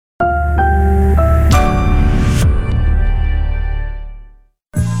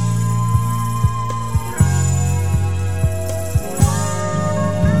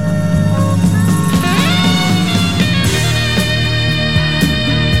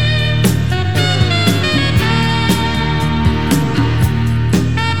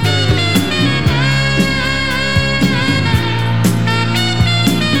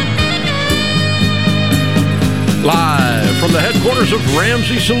From the headquarters of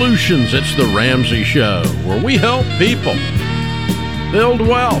Ramsey Solutions, it's The Ramsey Show, where we help people build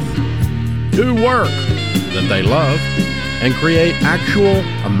wealth, do work that they love, and create actual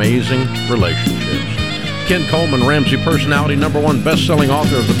amazing relationships. Ken Coleman, Ramsey personality, #1 best-selling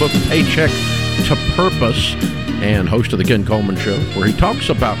author of the book Paycheck to Purpose, and host of the Ken Coleman Show, where he talks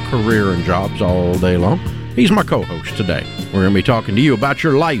about career and jobs all day long. He's my co-host today. We're going to be talking to you about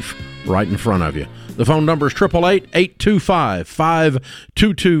your life right in front of you. The phone number is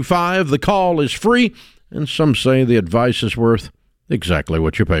 888-825-5225. The call is free, and some say the advice is worth exactly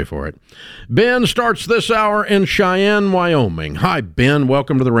what you pay for it. Ben starts this hour in Cheyenne, Wyoming. Hi, Ben.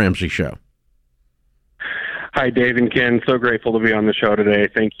 Welcome to the Ramsey Show. Hi, Dave and Ken. So grateful to be on the show today.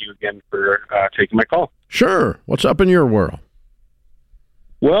 Thank you again for taking my call. Sure. What's up in your world?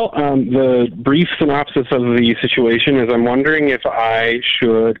 Well, the brief synopsis of the situation is I'm wondering if I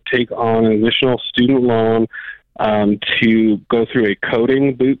should take on an additional student loan to go through a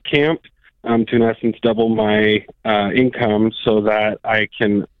coding boot camp to, in essence, double my income so that I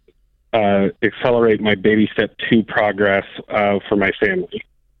can accelerate my baby step 2 progress for my family.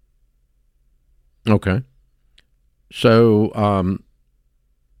 Okay. So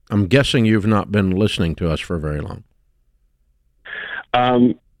I'm guessing you've not been listening to us for very long.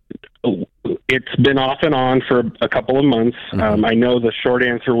 It's been off and on for a couple of months. Mm-hmm. I know the short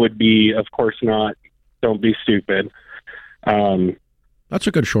answer would be, of course not. Don't be stupid. That's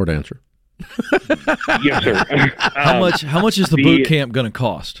a good short answer. Yes, sir. How much is the boot camp going to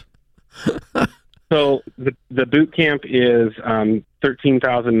cost? So the boot camp is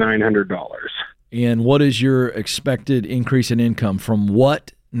 $13,900. And what is your expected increase in income from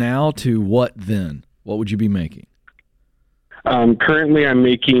what now to what then? What would you be making? Currently, I'm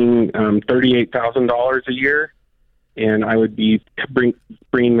making $38,000 a year, and I would be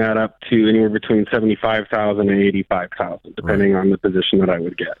bringing that up to anywhere between $75,000 and $85,000, depending on the position that I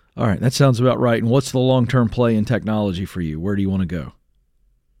would get. All right, that sounds about right. And what's the long-term play in technology for you? Where do you want to go?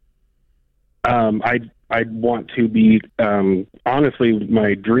 I'd want to be, honestly,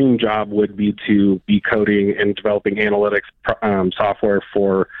 my dream job would be to be coding and developing analytics software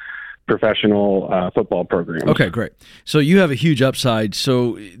for professional football programs. Okay, great. So you have a huge upside.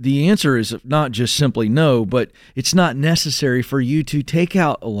 So the answer is not just simply no, but it's not necessary for you to take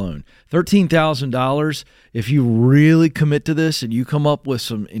out a loan. $13,000, if you really commit to this and you come up with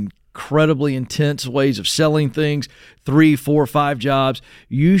some incredibly intense ways of selling things, 3, 4, 5 jobs,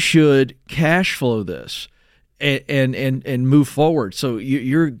 you should cash flow this and move forward. So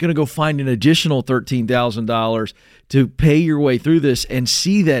you're going to go find an additional $13,000 to pay your way through this and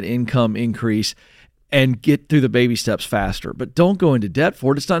see that income increase and get through the baby steps faster. But don't go into debt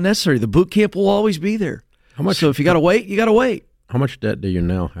for it. It's not necessary. The boot camp will always be there. How much? So if you got to wait, you got to wait. How much debt do you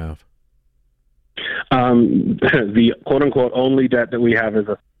now have? The quote-unquote only debt that we have is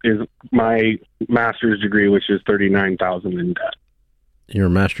my master's degree, which is $39,000 in debt. Your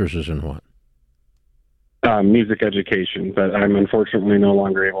master's is in what? Music education, but I'm unfortunately no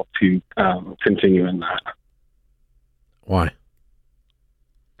longer able to continue in that. Why?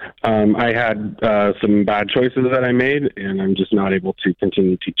 I had some bad choices that I made, and I'm just not able to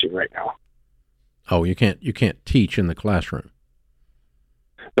continue teaching right now. Oh, you can't teach in the classroom.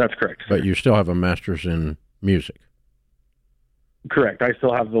 That's correct. But you still have a master's in music. Correct. I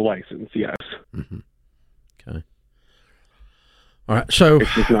still have the license, yes. Mm-hmm. Okay. All right. So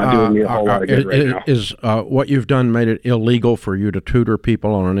it's just not doing me a whole lot of good right now. Is what you've done made it illegal for you to tutor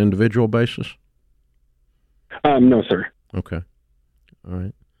people on an individual basis? No, sir. Okay. All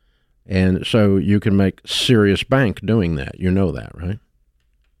right. And so you can make serious bank doing that. You know that, right?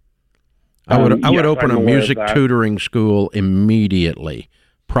 I would open a music tutoring school immediately.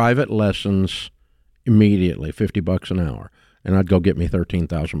 Private lessons immediately, $50 an hour, and I'd go get me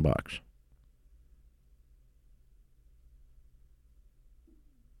 $13,000.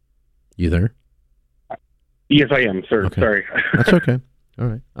 You there? Yes, I am, sir. Okay. Sorry. That's okay. All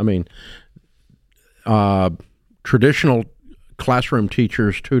right. I mean, traditional classroom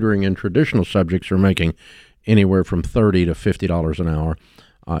teachers tutoring in traditional subjects are making anywhere from $30 to $50 an hour.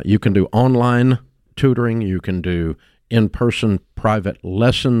 You can do online tutoring. You can do in-person private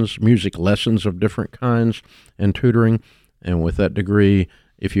lessons, music lessons of different kinds, and tutoring. And with that degree,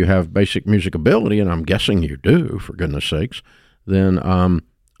 if you have basic music ability, and I'm guessing you do, for goodness sakes, then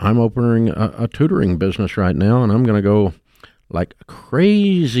I'm opening a tutoring business right now, and I'm going to go like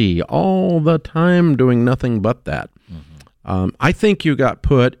crazy all the time doing nothing but that. Mm-hmm. I think you got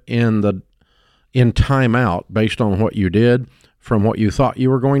put in timeout based on what you did from what you thought you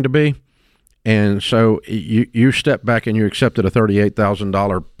were going to be. And so you stepped back and you accepted a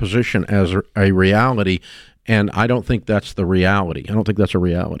 $38,000 position as a reality, And I don't think that's the reality. I don't think that's a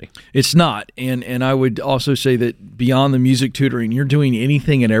reality. It's not. And I would also say that beyond the music tutoring, you're doing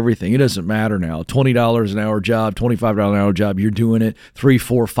anything and everything. It doesn't matter now. $20 an hour job, $25 an hour job, you're doing it, 3,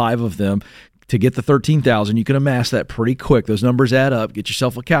 4, 5 of them. To get the 13,000, you can amass that pretty quick. Those numbers add up. Get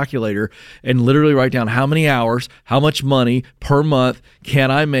yourself a calculator and literally write down how many hours, how much money per month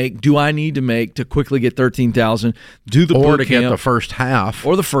can I make, do I need to make to quickly get 13,000, do the or boot to camp, get the first half.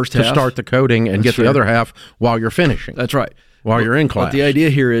 or the first to half. start the coding and get the other half while you're finishing. That's right. While you're in class. But the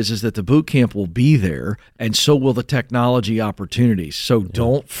idea here is that the boot camp will be there, and so will the technology opportunities. So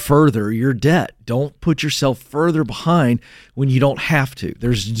don't further your debt. Don't put yourself further behind when you don't have to.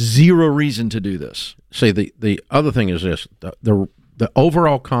 There's zero reason to do this. See, the other thing is this. The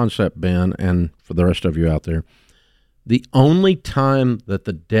overall concept, Ben, and for the rest of you out there, the only time that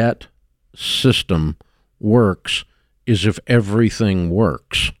the debt system works is if everything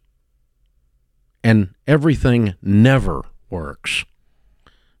works. And everything never works.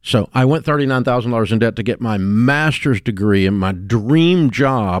 So I went $39,000 in debt to get my master's degree in my dream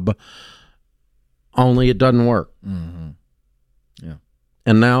job, only it doesn't work. Mm-hmm. Yeah.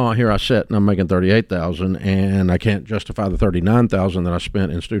 And now here I sit and I'm making $38,000, and I can't justify the $39,000 that I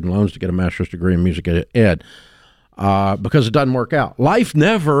spent in student loans to get a master's degree in music ed because it doesn't work out. Life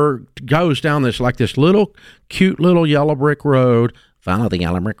never goes down this little cute little yellow brick road. Follow the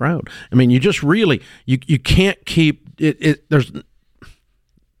yellow brick road. I mean, you just really you can't keep it. There's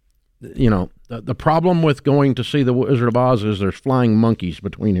the problem with going to see the Wizard of Oz is there's flying monkeys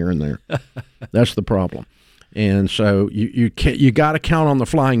between here and there. That's the problem. And so you got to count on the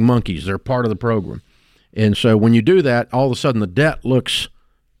flying monkeys. They're part of the program. And so when you do that, all of a sudden the debt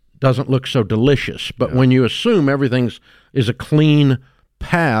doesn't look so delicious. But when you assume everything is a clean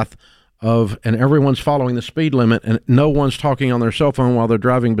path and everyone's following the speed limit, and no one's talking on their cell phone while they're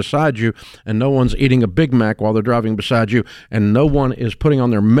driving beside you, and no one's eating a Big Mac while they're driving beside you, and no one is putting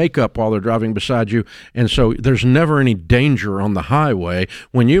on their makeup while they're driving beside you, and so there's never any danger on the highway.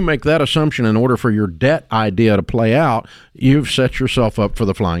 When you make that assumption in order for your debt idea to play out, you've set yourself up for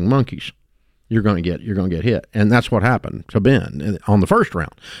the flying monkeys. You're going to get hit. And that's what happened to Ben on the first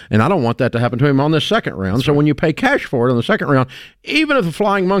round. And I don't want that to happen to him on this second round. That's so right. When you pay cash for it on the second round, even if the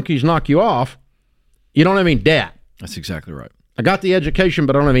flying monkeys knock you off, you don't have any debt. That's exactly right. I got the education,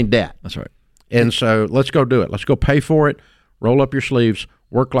 but I don't have any debt. That's right. And so let's go do it. Let's go pay for it. Roll up your sleeves.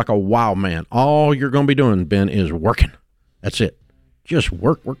 Work like a wild man. All you're going to be doing, Ben, is working. That's it. Just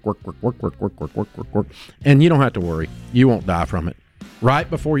work. And you don't have to worry. You won't die from it. Right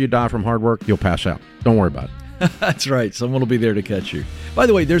before you die from hard work, you'll pass out. Don't worry about it. That's right. Someone will be there to catch you. By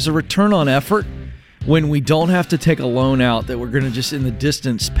the way, there's a return on effort when we don't have to take a loan out that we're going to just in the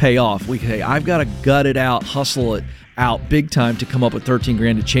distance pay off. We say, I've got to gut it out, hustle it out big time to come up with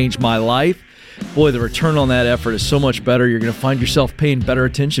 $13,000 to change my life. Boy, the return on that effort is so much better. You're going to find yourself paying better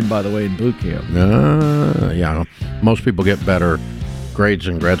attention, by the way, in boot camp. Yeah. Most people get better grades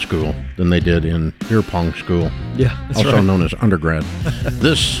in grad school than they did in beer pong school. Yeah, that's also right. known as undergrad.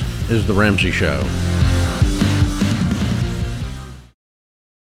 This is The Ramsey Show.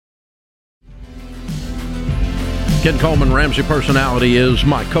 Ken Coleman, Ramsey Personality, is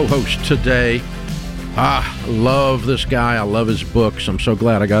my co-host today. I love this guy. I love his books. I'm so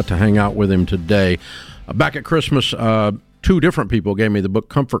glad I got to hang out with him today. Back at Christmas, 2 different people gave me the book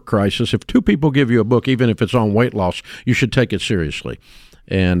Comfort Crisis. If 2 people give you a book, even if it's on weight loss, you should take it seriously.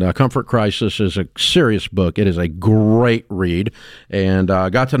 And Comfort Crisis is a serious book. It is a great read. And I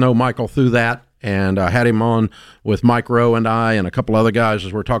got to know Michael through that, and I had him on with Mike Rowe and I and a couple other guys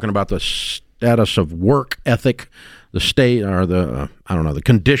as we're talking about the status of work ethic, the state or the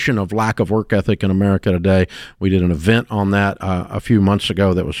condition of lack of work ethic in America today. We did an event on that a few months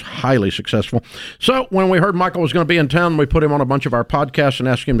ago that was highly successful. So when we heard Michael was going to be in town, we put him on a bunch of our podcasts and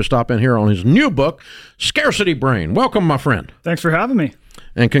asked him to stop in here on his new book, Scarcity Brain. Welcome, my friend. Thanks for having me.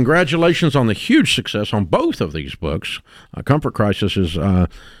 And congratulations on the huge success on both of these books. Comfort Crisis is,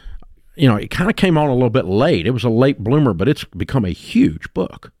 it kind of came on a little bit late. It was a late bloomer, but it's become a huge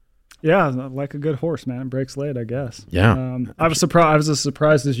book. Yeah, like a good horse, man. It breaks late, I guess. Yeah. I was as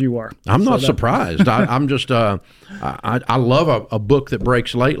surprised as you are. I'm not surprised. I'm just, I love a book that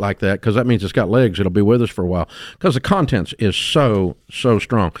breaks late like that because that means it's got legs. It'll be with us for a while because the contents is so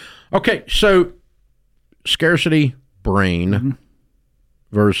strong. Okay, so Scarcity Brain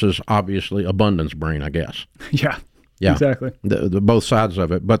versus, obviously, Abundance Brain, I guess. Yeah, exactly. The both sides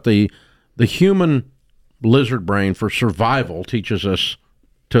of it. But the human lizard brain for survival teaches us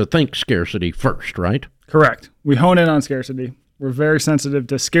to think scarcity first, right? Correct. We hone in on scarcity. We're very sensitive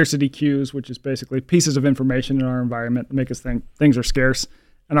to scarcity cues, which is basically pieces of information in our environment that make us think things are scarce.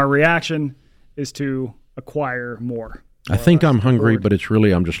 And our reaction is to acquire more. I think I'm hungry, but it's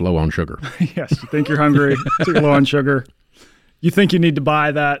really I'm just low on sugar. Yes, you think you're hungry, so you're low on sugar. You think you need to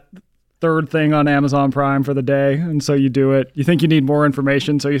buy that third thing on Amazon Prime for the day, and so you do it. You think you need more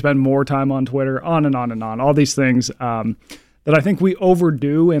information, so you spend more time on Twitter, on and on and on. All these things that I think we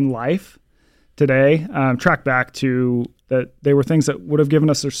overdo in life today, track back to that they were things that would have given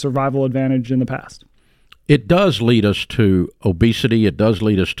us a survival advantage in the past. It does lead us to obesity. It does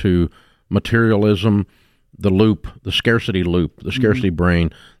lead us to materialism, the loop, the scarcity loop, the scarcity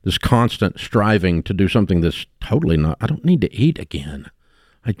brain, this constant striving to do something that's totally not, I don't need to eat again.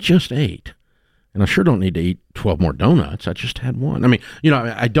 I just ate. And I sure don't need to eat 12 more donuts. I just had one. I mean,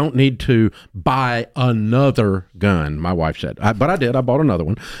 I don't need to buy another gun, my wife said. But I did. I bought another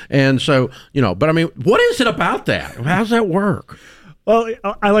one. And so, but I mean, what is it about that? How does that work? Well,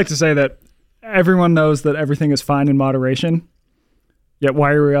 I like to say that everyone knows that everything is fine in moderation. Yet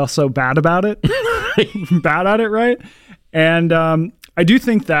why are we all so bad about it? Bad at it, right? And I do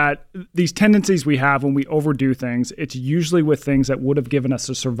think that these tendencies we have when we overdo things, it's usually with things that would have given us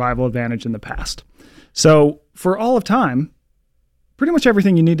a survival advantage in the past. So for all of time, pretty much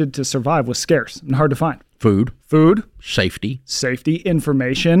everything you needed to survive was scarce and hard to find. Food, safety,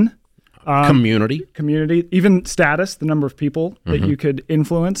 information, community, even status, the number of people that you could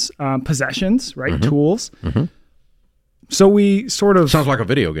influence, possessions, right? Tools. So we sort of... Sounds like a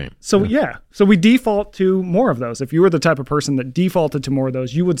video game. So yeah. So we default to more of those. If you were the type of person that defaulted to more of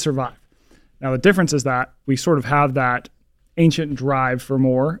those, you would survive. Now the difference is that we sort of have that ancient drive for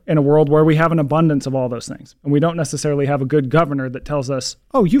more in a world where we have an abundance of all those things. And we don't necessarily have a good governor that tells us,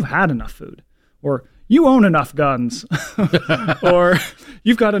 oh, you've had enough food. Or you own enough guns. Or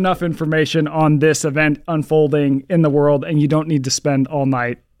you've got enough information on this event unfolding in the world and you don't need to spend all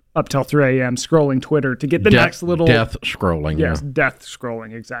night up till 3 a.m. scrolling Twitter to get the next little... Death scrolling. Yes, death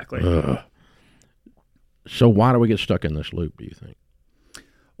scrolling, exactly. So why do we get stuck in this loop, do you think?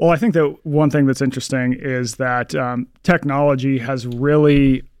 Well, I think that one thing that's interesting is that technology has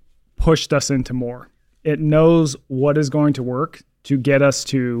really pushed us into more. It knows what is going to work to get us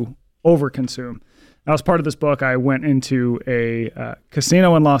to overconsume. Now, as part of this book, I went into a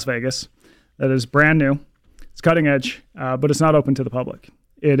casino in Las Vegas that is brand new. It's cutting edge, but it's not open to the public.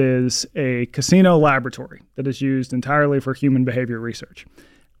 It is a casino laboratory that is used entirely for human behavior research.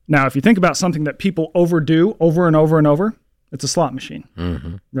 Now, if you think about something that people overdo over and over and over, it's a slot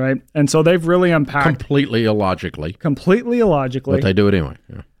machine, right? And so they've really unpacked... Completely illogically. But they do it anyway.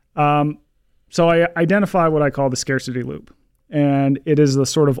 Yeah. So I identify what I call the scarcity loop. And it is the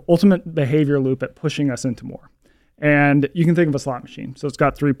sort of ultimate behavior loop at pushing us into more. And you can think of a slot machine. So it's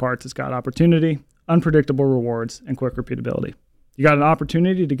got 3 parts. It's got opportunity, unpredictable rewards, and quick repeatability. You got an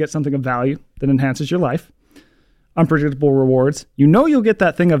opportunity to get something of value that enhances your life. Unpredictable rewards. You know you'll get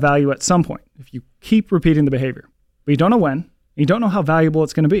that thing of value at some point if you keep repeating the behavior. But you don't know when. And you don't know how valuable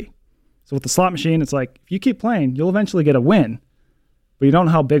it's going to be. So with the slot machine, it's like, if you keep playing, you'll eventually get a win. But you don't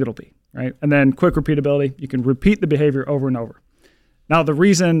know how big it'll be, right? And then quick repeatability. You can repeat the behavior over and over. Now, the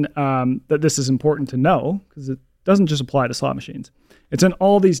reason that this is important to know, because it doesn't just apply to slot machines. It's in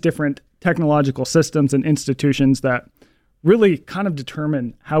all these different technological systems and institutions that really kind of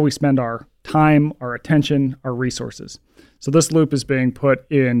determine how we spend our time, our attention, our resources. So this loop is being put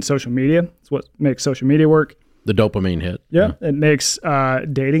in social media. It's what makes social media work. The dopamine hit. Yeah. It makes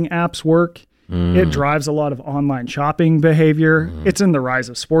dating apps work. It drives a lot of online shopping behavior. It's in the rise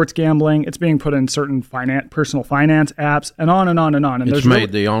of sports gambling. It's being put in certain personal finance apps, and on and on and on. And it's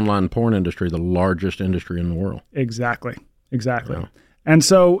made the online porn industry the largest industry in the world. Exactly. Yeah. And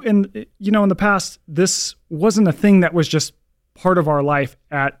so in the past, this wasn't a thing that was just part of our life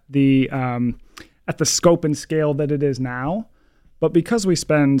at the scope and scale that it is now. But because we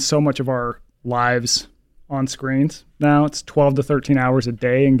spend so much of our lives on screens now, it's 12 to 13 hours a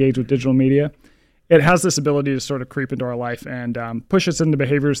day engaged with digital media. It has this ability to sort of creep into our life and push us into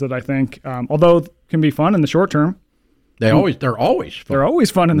behaviors that I think, although can be fun in the short term. They're always fun. They're always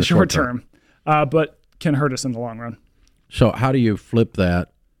fun in the short term, but can hurt us in the long run. So how do you flip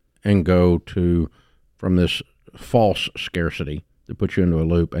that and go from this false scarcity that puts you into a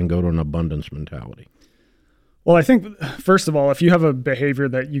loop and go to an abundance mentality? Well, I think, first of all, if you have a behavior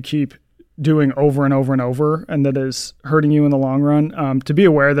that you keep doing over and over and over and that is hurting you in the long run, to be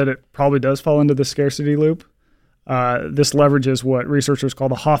aware that it probably does fall into the scarcity loop. This leverages what researchers call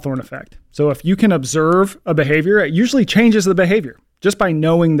the Hawthorne effect. So if you can observe a behavior, it usually changes the behavior. Just by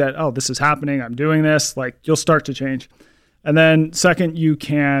knowing that, oh, this is happening, I'm doing this, you'll start to change. And then second, you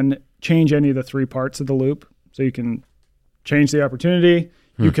can change any of the 3 parts of the loop. So you can change the opportunity.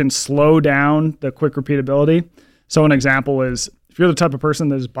 You can slow down the quick repeatability. So an example is, if you're the type of person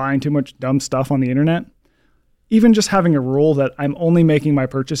that is buying too much dumb stuff on the internet, even just having a rule that I'm only making my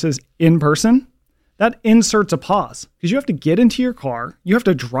purchases in person, that inserts a pause because you have to get into your car, you have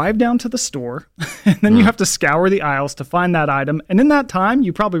to drive down to the store, and then you have to scour the aisles to find that item. And in that time,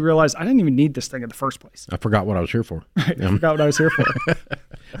 you probably realize I didn't even need this thing in the first place. I forgot what I was here for. I forgot what I was here for.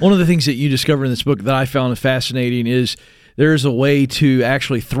 One of the things that you discover in this book that I found fascinating is there's a way to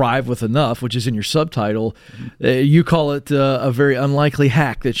actually thrive with enough, which is in your subtitle. You call it a very unlikely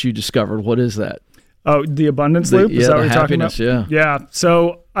hack that you discovered. What is that? Oh, the abundance loop? Is that what you're talking about? Yeah. Yeah.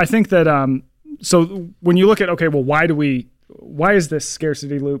 So I think that so when you look at, okay, well, why is this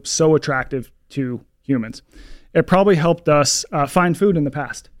scarcity loop so attractive to humans? It probably helped us find food in the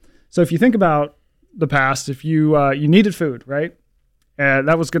past. So if you think about the past, if you needed food, right?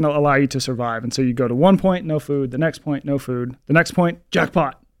 That was going to allow you to survive. And so you go to one point, no food. The next point, no food. The next point,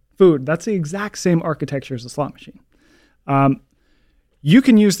 jackpot, food. That's the exact same architecture as a slot machine. You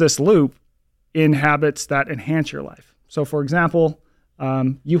can use this loop in habits that enhance your life. So for example,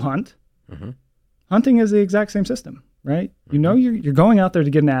 you hunt. Mm-hmm. Hunting is the exact same system, right? Mm-hmm. You know you're going out there to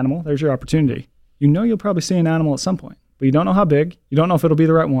get an animal. There's your opportunity. You know you'll probably see an animal at some point, but you don't know how big. You don't know if it'll be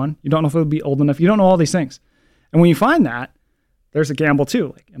the right one. You don't know if it'll be old enough. You don't know all these things. And when you find that, there's a gamble too.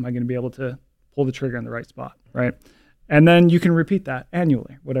 Like, am I going to be able to pull the trigger in the right spot, right? And then you can repeat that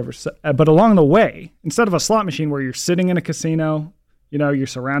annually, whatever. But along the way, instead of a slot machine where you're sitting in a casino, you're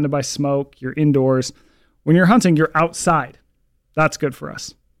surrounded by smoke, you're indoors. When you're hunting, you're outside. That's good for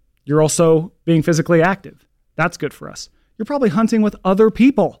us. You're also being physically active. That's good for us. You're probably hunting with other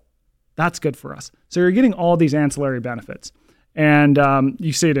people. That's good for us. So you're getting all these ancillary benefits. And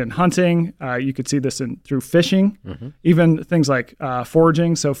you see it in hunting. You could see this through fishing, even things like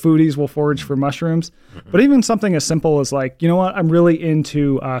foraging. So foodies will forage for mushrooms. But even something as simple as like, you know what, I'm really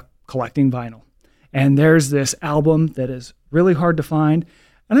into collecting vinyl. And there's this album that is really hard to find.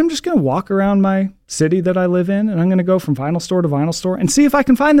 And I'm just going to walk around my city that I live in, and I'm going to go from vinyl store to vinyl store and see if I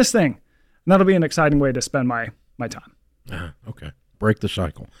can find this thing. And that'll be an exciting way to spend my time. Okay. Break the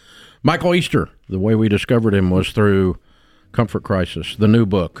cycle. Michael Easter, the way we discovered him was through Comfort Crisis, the new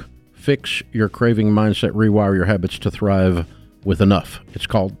book, Fix Your Craving Mindset, Rewire Your Habits to Thrive with Enough. It's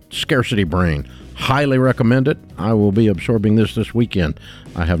called Scarcity Brain. Highly recommend it. I will be absorbing this weekend.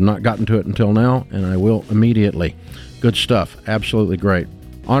 I have not gotten to it until now, and I will immediately. Good stuff. Absolutely great.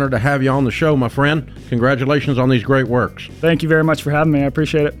 Honored to have you on the show, my friend. Congratulations on these great works. Thank you very much for having me. I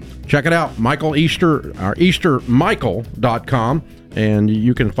appreciate it. Check it out, Michael Easter, or EasterMichael.com, and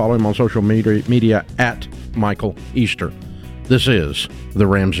you can follow him on social media at Michael Easter. This is The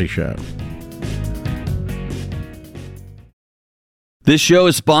Ramsey Show. This show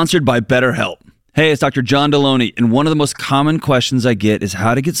is sponsored by BetterHelp. Hey, it's Dr. John Deloney, and one of the most common questions I get is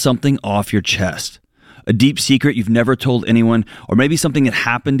how to get something off your chest. A deep secret you've never told anyone, or maybe something that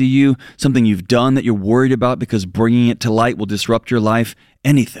happened to you, something you've done that you're worried about because bringing it to light will disrupt your life,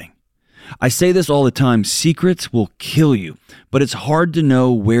 anything. I say this all the time, secrets will kill you, but it's hard to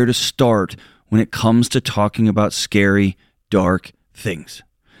know where to start when it comes to talking about scary, dark things.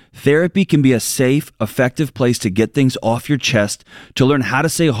 Therapy can be a safe, effective place to get things off your chest, to learn how to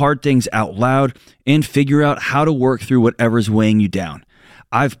say hard things out loud, and figure out how to work through whatever's weighing you down.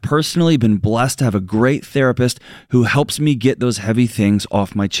 I've personally been blessed to have a great therapist who helps me get those heavy things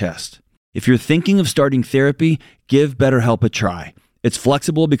off my chest. If you're thinking of starting therapy, give BetterHelp a try. It's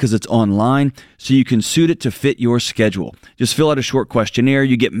flexible because it's online, so you can suit it to fit your schedule. Just fill out a short questionnaire,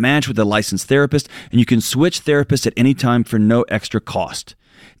 you get matched with a licensed therapist, and you can switch therapists at any time for no extra cost.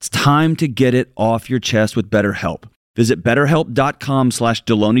 It's time to get it off your chest with BetterHelp. Visit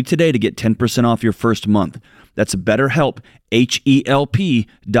BetterHelp.com/Deloney today to get 10% off your first month. That's BetterHelp,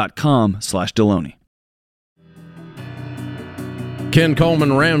 HELP.com/Deloney. Ken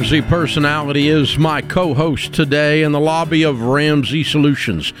Coleman, Ramsey Personality, is my co-host today in the lobby of Ramsey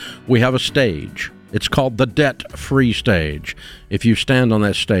Solutions. We have a stage. It's called the Debt-Free Stage. If you stand on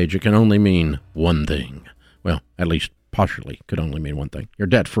that stage, it can only mean one thing. Well, at least partially could only mean one thing. You're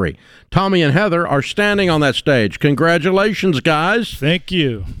debt-free. Tommy and Heather are standing on that stage. Congratulations, guys. Thank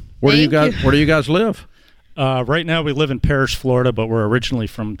you. Where do you guys live? Right now we live in Parrish, Florida, but we're originally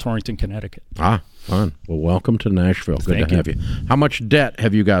from Torrington, Connecticut. Ah, fun. Well, welcome to Nashville. Good to have you. How much debt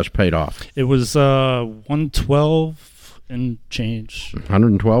have you guys paid off? It was $112 and change.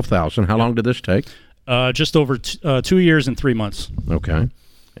 $112,000. How long did this take? Just over 2 years and 3 months. Okay.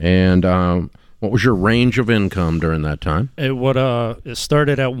 And what was your range of income during that time? It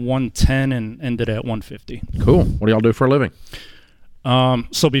started at 110 and ended at 150. Cool. What do y'all do for a living?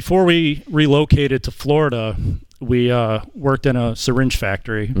 So before we relocated to Florida, we worked in a syringe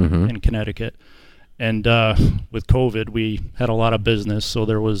factory in Connecticut. And with COVID, we had a lot of business, so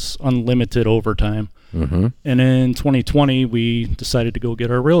there was unlimited overtime. Mm-hmm. And in 2020, we decided to go get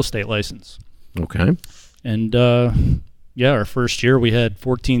our real estate license. Okay. And our first year we had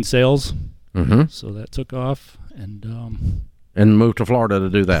 14 sales, so that took off. And moved to Florida to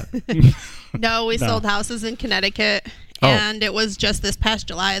do that. No, we sold houses in Connecticut, and it was just this past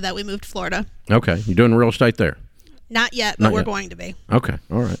July that we moved to Florida. Okay. You doing real estate there? Not yet, but we're going to be. Okay.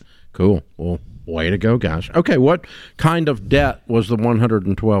 All right. Cool. Well, way to go, guys. Okay. What kind of debt was the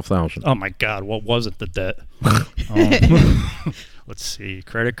 $112,000? Oh, my God. What wasn't the debt? Let's see.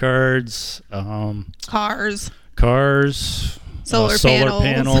 Credit cards. Cars. Solar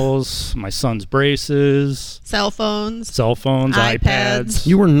panels. My son's braces. Cell phones. iPads.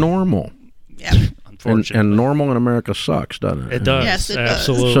 You were normal. Yeah. Unfortunately. And normal in America sucks, doesn't it? It does. Yes, it does.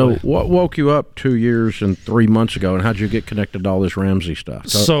 Absolutely. So what woke you up 2 years and 3 months ago, and how'd you get connected to all this Ramsey stuff?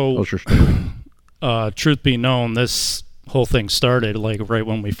 Tell us your story. Truth be known, this whole thing started like right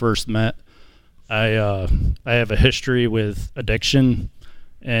when we first met. I have a history with addiction,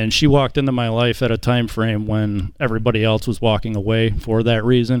 and she walked into my life at a time frame when everybody else was walking away for that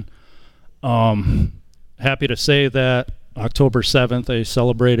reason. Happy to say that October 7th, I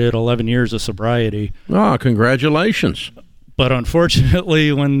celebrated 11 years of sobriety. Oh, congratulations. But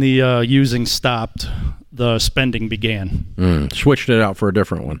unfortunately, when the using stopped, the spending began. Switched it out for a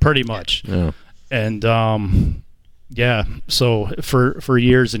different one. Pretty much. Yeah. And, so for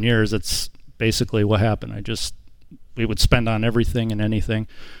years and years, it's basically what happened. We would spend on everything and anything.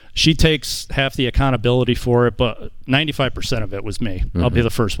 She takes half the accountability for it, but 95% of it was me. I'll be the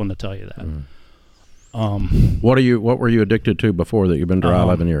first one to tell you that. What were you addicted to before that you've been dry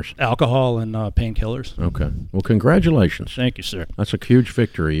 11 years? Alcohol and painkillers. Okay. Well, congratulations. Thank you, sir. That's a huge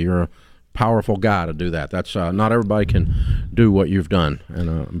victory. You're a powerful guy to do that. That's not everybody can do what you've done, and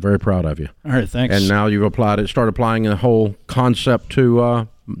I'm very proud of you. All right, thanks. And now you've started applying the whole concept to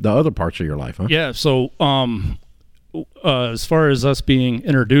the other parts of your life, huh? Yeah. So, as far as us being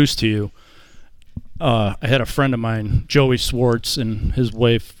introduced to you, I had a friend of mine, Joey Swartz, and his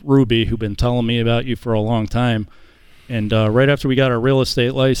wife, Ruby, who've been telling me about you for a long time. And right after we got our real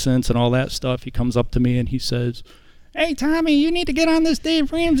estate license and all that stuff, he comes up to me and he says, "Hey, Tommy, you need to get on this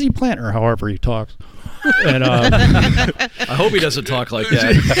Dave Ramsey plan," or however he talks. And I hope he doesn't talk like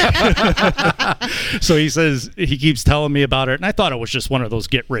that. So he says, he keeps telling me about it, and I thought it was just one of those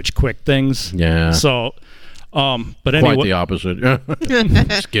get-rich-quick things. Yeah. So... but anyway, quite the opposite.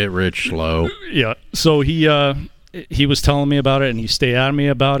 Just get rich slow. Yeah. So he was telling me about it, and he stayed on me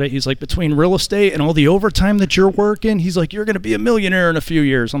about it. He's like, between real estate and all the overtime that you're working, he's like, you're going to be a millionaire in a few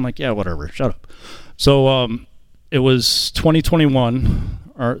years. I'm like, yeah, whatever. Shut up. So it was 2021,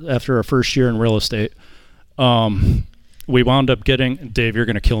 after our first year in real estate. We wound up getting, Dave, you're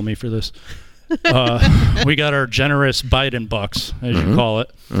going to kill me for this. We got our generous Biden bucks, as you call it.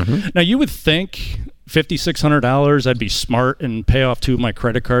 Now, you would think $5,600, I'd be smart and pay off 2 of my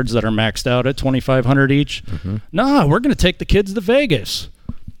credit cards that are maxed out at $2,500 each. Nah, we're going to take the kids to Vegas.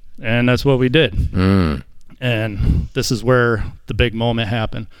 And that's what we did. And this is where the big moment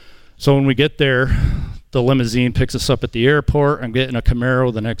happened. So when we get there, the limousine picks us up at the airport. I'm getting a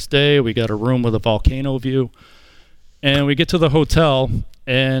Camaro the next day. We got a room with a volcano view. And we get to the hotel,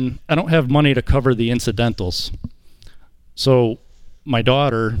 and I don't have money to cover the incidentals. So my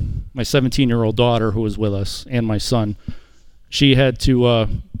daughter, my 17-year-old daughter who was with us, and my son, she had to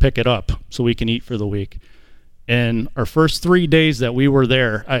pick it up so we can eat for the week. And our first 3 days that we were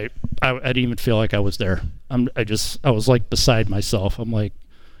there, I didn't even feel like I was there. I was like beside myself. I'm like,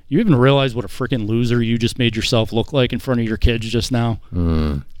 you even realize what a freaking loser you just made yourself look like in front of your kids just now?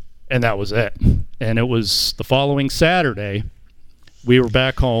 And that was it. And it was the following Saturday. We were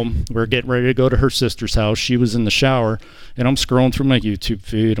back home. We were getting ready to go to her sister's house. She was in the shower, and I'm scrolling through my YouTube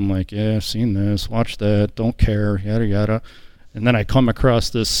feed. I'm like, yeah, I've seen this, watch that, don't care, yada, yada. And then I come across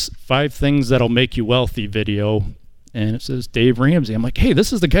this 5 Things That'll Make You Wealthy video, and it says Dave Ramsey. I'm like, hey,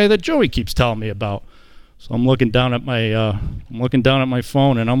 this is the guy that Joey keeps telling me about. So I'm looking down at my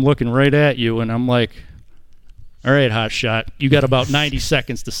phone, and I'm looking right at you, and I'm like, all right, hotshot, you got about 90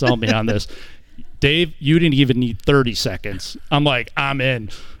 seconds to sell me on this. Dave, you didn't even need 30 seconds. I'm like, I'm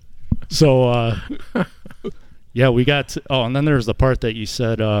in. So, yeah, we got to, and then there's the part that you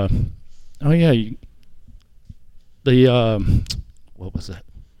said, what was that?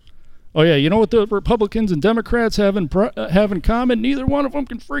 Oh, yeah, you know what the Republicans and Democrats have in common? Neither one of them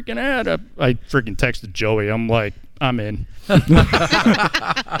can freaking add. I freaking texted Joey. I'm like, I'm in.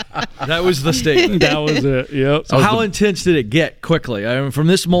 That was the statement. That was it, yep. So how intense did it get quickly? I mean, from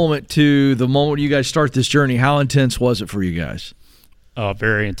this moment to the moment you guys start this journey, how intense was it for you guys?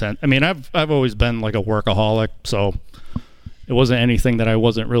 Very intense. I mean, I've always been like a workaholic, so it wasn't anything that I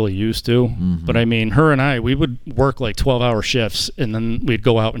wasn't really used to. But I mean, her and we would work like 12-hour shifts, and then we'd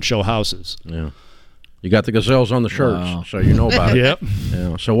go out and show houses. Yeah. You got the gazelles on the shirts, so you know about it. Yep.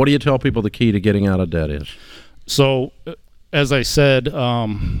 Yeah. So what do you tell people the key to getting out of debt is? So, as I said, I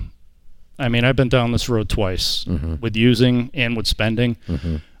mean, I've been down this road twice with using and with spending.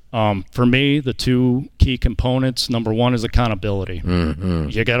 For me, the two key components, number one is accountability.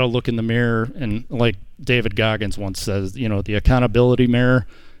 You got to look in the mirror, and like David Goggins once says, you know, the accountability mirror,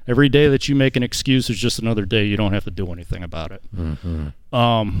 every day that you make an excuse is just another day you don't have to do anything about it.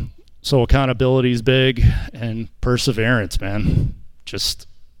 So accountability is big, and perseverance, man.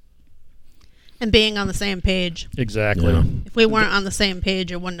 And being on the same page. Exactly. Yeah. If we weren't on the same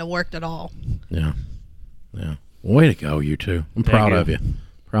page, it wouldn't have worked at all. Yeah. Way to go, you two. I'm proud of you.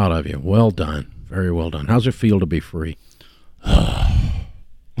 Proud of you. Well done. Very well done. How's it feel to be free? Heather,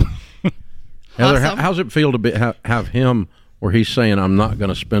 Awesome. how's it feel to have him where he's saying, I'm not going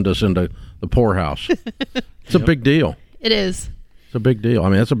to spend us into the poorhouse? It's a big deal. It is. It's a big deal. I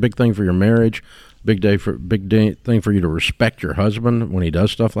mean, that's a big thing for your marriage. Big thing for you to respect your husband when he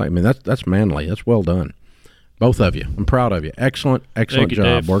does stuff like. I mean, that's manly. That's well done, both of you. I'm proud of you. Excellent Thank you, job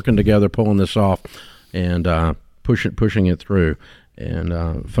Dave. working together, pulling this off, and pushing it through. And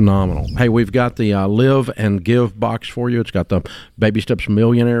phenomenal. Hey, we've got the Live and Give box for you. It's got the Baby Steps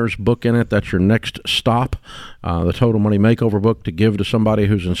Millionaires book in it. That's your next stop. The Total Money Makeover book to give to somebody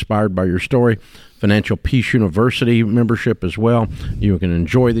who's inspired by your story. Financial Peace University membership as well. You can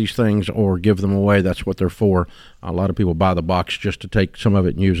enjoy these things or give them away. That's what they're for. A lot of people buy the box just to take some of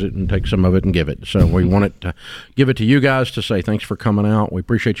it and use it, and take some of it and give it. So we wanted to give it to you guys to say thanks for coming out. We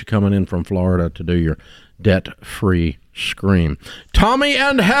appreciate you coming in from Florida to do your debt-free scream. Tommy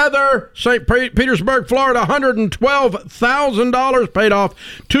and Heather, St. Petersburg, Florida, $112,000 paid off,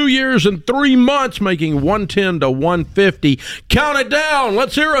 2 years and 3 months, making $110 to $150. Count it down.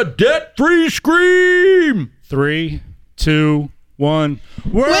 Let's hear a debt-free scream. 3, 2, 1.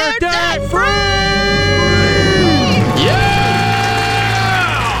 We're debt-free! Yeah!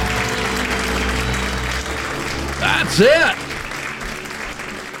 That's it.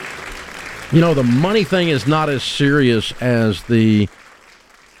 You know, the money thing is not as serious as the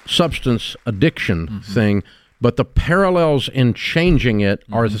substance addiction thing, but the parallels in changing it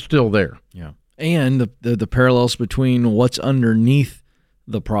are still there. Yeah. And the parallels between what's underneath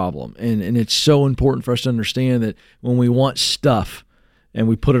the problem. And it's so important for us to understand that when we want stuff and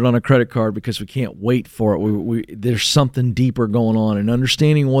we put it on a credit card because we can't wait for it, there's something deeper going on. And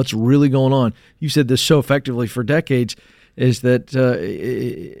understanding what's really going on. You said this so effectively for decades, is that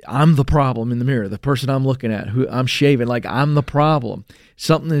I'm the problem in the mirror. The person I'm looking at, who I'm shaving, like I'm the problem.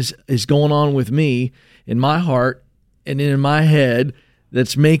 Something is going on with me in my heart and in my head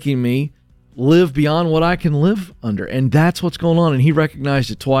that's making me live beyond what I can live under. And that's what's going on. And he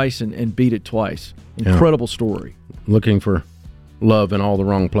recognized it twice and beat it twice. Incredible story. Looking for love in all the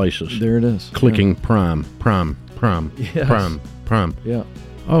wrong places. There it is. Clicking prime. Yes. Prime. Yeah.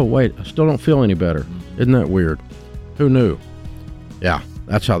 Oh, wait, I still don't feel any better. Isn't that weird? Who knew? Yeah,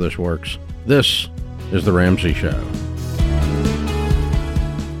 that's how this works. This is The Ramsey Show.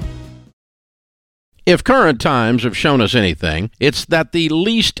 If current times have shown us anything, it's that the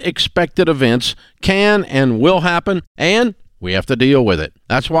least expected events can and will happen, and we have to deal with it.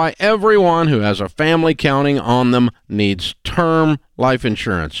 That's why everyone who has a family counting on them needs term life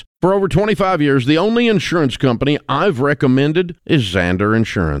insurance. For over 25 years, the only insurance company I've recommended is Zander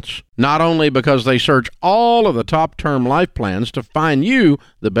Insurance. Not only because they search all of the top term life plans to find you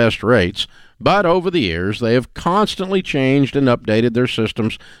the best rates, but over the years, they have constantly changed and updated their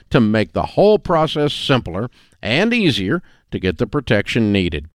systems to make the whole process simpler and easier to get the protection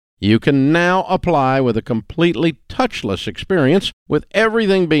needed. You can now apply with a completely touchless experience, with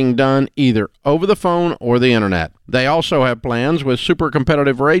everything being done either over the phone or the internet. They also have plans with super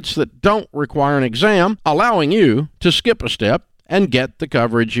competitive rates that don't require an exam, allowing you to skip a step and get the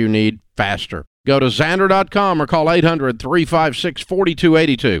coverage you need faster. Go to Zander.com or call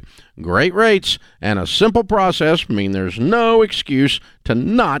 800-356-4282. Great rates and a simple process mean there's no excuse to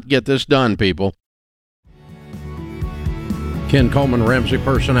not get this done, people. Ken Coleman, Ramsey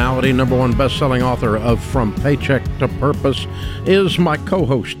personality, #1 best-selling author of From Paycheck to Purpose, is my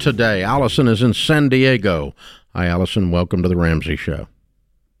co-host today. Allison is in San Diego. Hi, Allison. Welcome to The Ramsey Show.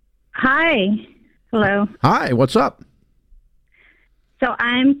 Hi. Hello. Hi. What's up? So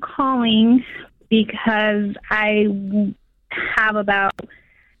I'm calling because I have about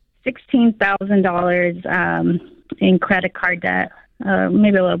 $16,000 in credit card debt,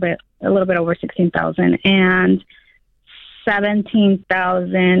 maybe a little bit over $16,000, and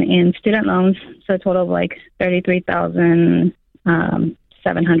 $17,000 in student loans, so a total of like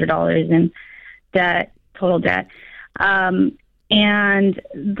 $33,700 in debt, total debt. And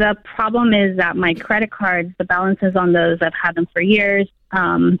the problem is that my credit cards, the balances on those, I've had them for years,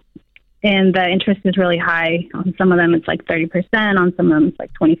 and the interest is really high. On some of them, it's like 30%. On some of them, it's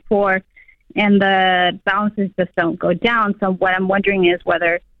like 24%. And the balances just don't go down. So what I'm wondering is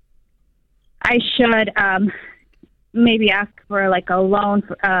whether I should maybe ask for like a loan,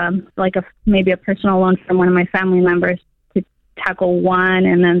 maybe a personal loan from one of my family members to tackle one,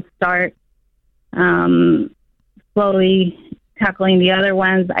 and then start slowly tackling the other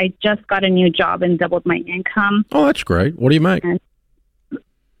ones. I just got a new job and doubled my income. Oh, that's great. What do you make? And,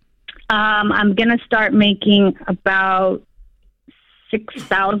 I'm going to start making about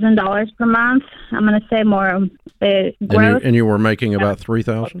 $6,000 per month. I'm going to say more. And you were making about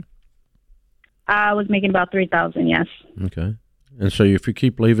 $3,000? I was making about $3,000, yes. Okay. And so if you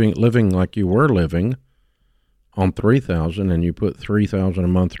keep living like you were living on $3,000 and you put $3,000 a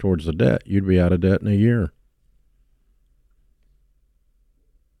month towards the debt, you'd be out of debt in a year.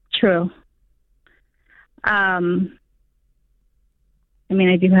 True. I mean,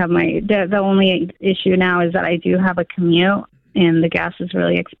 I do have the only issue now is that I do have a commute, and the gas is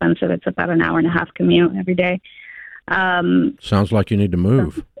really expensive. It's about an hour and a half commute every day. Sounds like you need to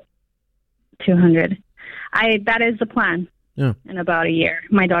move. 200. That is the plan. Yeah. In about a year.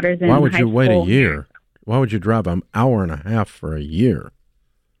 My daughter's in high school. Why would you wait a year? Why would you drive an hour and a half for a year?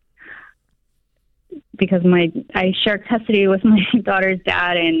 Because I share custody with my daughter's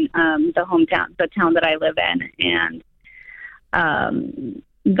dad in the town that I live in, and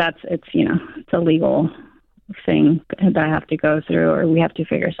it's a legal thing that I have to go through, or we have to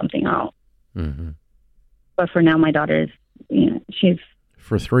figure something out. Mm-hmm. But for now, my daughter's, she's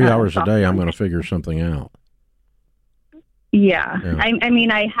for 3 hours a day. I'm going to figure something out. Yeah. I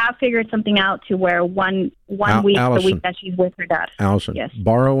mean, I have figured something out to where one week, Allison, the week that she's with her dad. Allison, yes.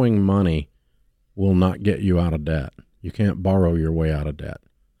 Borrowing money will not get you out of debt. You can't borrow your way out of debt.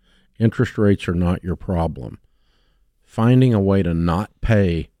 Interest rates are not your problem. Finding a way to not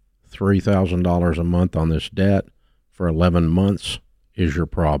pay $3,000 a month on this debt for 11 months is your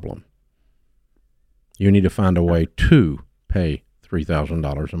problem. You need to find a way to pay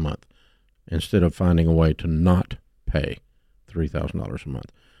 $3,000 a month instead of finding a way to not pay $3,000 a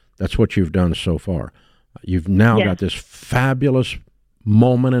month. That's what you've done so far. You've now got this fabulous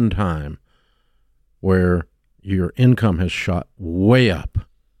moment in time where your income has shot way up.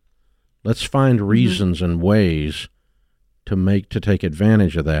 Let's find reasons and ways to take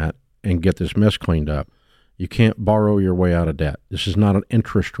advantage of that and get this mess cleaned up. You can't borrow your way out of debt. This is not an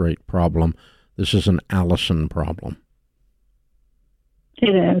interest rate problem. This is an Allison problem.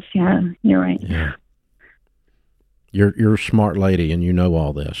 It is, yeah. You're right. Yeah. You're a smart lady, and you know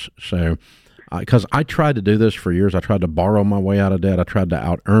all this. So, because I tried to do this for years. I tried to borrow my way out of debt. I tried to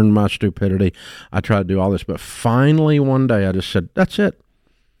out-earn my stupidity. I tried to do all this. But finally, one day, I just said, that's it.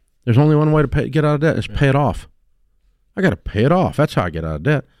 There's only one way to get out of debt is pay it off. I got to pay it off. That's how I get out of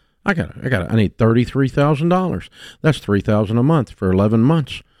debt. I need $33,000. That's $3,000 a month for 11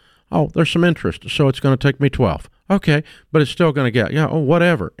 months. Oh, there's some interest, so it's going to take me 12. Okay, but it's still going to get,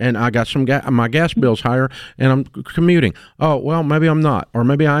 whatever. And I got my gas bill's higher, and I'm commuting. Oh, well, maybe I'm not, or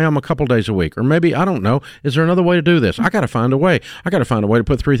maybe I am a couple days a week, or maybe, I don't know. Is there another way to do this? I got to find a way. I got to find a way to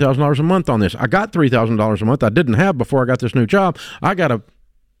put $3,000 a month on this. I got $3,000 a month I didn't have before I got this new job.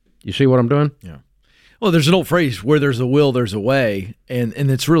 You see what I'm doing? Yeah. Well, there's an old phrase, where there's a will, there's a way, and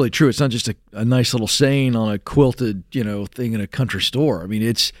it's really true. It's not just a nice little saying on a quilted, thing in a country store. I mean,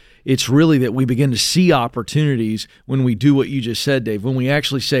 it's really that we begin to see opportunities when we do what you just said, Dave, when we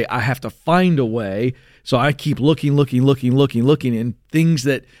actually say, I have to find a way. So I keep looking, and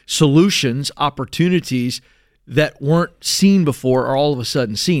solutions, opportunities that weren't seen before are all of a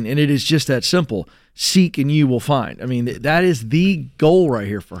sudden seen. And it is just that simple. Seek and you will find. I mean, that is the goal right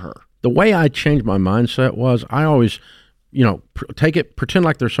here for her. The way I changed my mindset was I always, pretend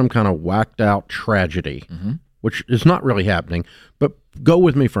like there's some kind of whacked out tragedy, which is not really happening, but go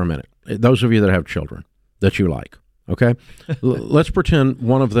with me for a minute. Those of you that have children that you like, okay? Let's pretend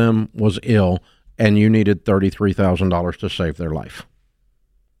one of them was ill and you needed $33,000 to save their life.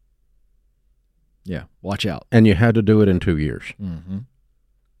 Yeah, watch out. And you had to do it in 2 years. Mm-hmm.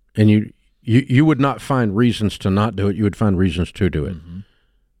 And you would not find reasons to not do it. You would find reasons to do it. Mm-hmm.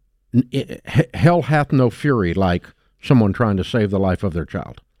 Hell hath no fury like someone trying to save the life of their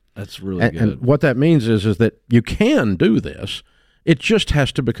child. That's really good. And what that means is that you can do this. It just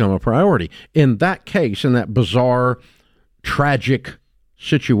has to become a priority. In that case, in that bizarre, tragic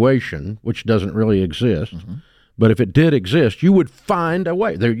situation, which doesn't really exist, But if it did exist, you would find a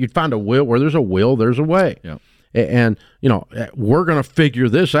way. You'd find a will. Where there's a will, there's a way. Yeah. And, we're going to figure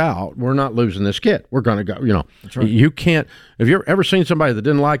this out. We're not losing this kid. We're going to go, That's right. You can't, if you've ever seen somebody that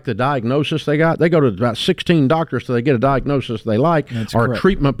didn't like the diagnosis they got, they go to about 16 doctors till they get a diagnosis they like, That's or correct. a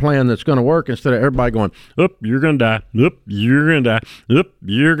treatment plan that's going to work, instead of everybody going, you're going to die, you're going to die,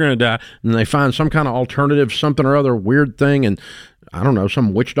 you're going to die. And they find some kind of alternative, something or other weird thing, and I don't know,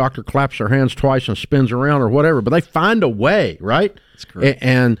 some witch doctor claps their hands twice and spins around or whatever, but they find a way, right? That's correct.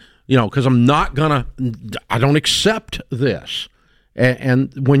 And because I don't accept this.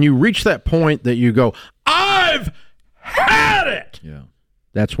 And when you reach that point that you go, I've had it,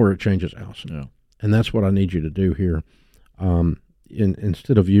 that's where it changes, Allison. Yeah. And that's what I need you to do here.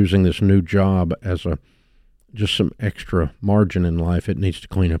 Instead of using this new job as just some extra margin in life, it needs to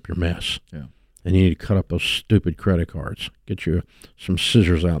clean up your mess. Yeah. And you need to cut up those stupid credit cards. Get you some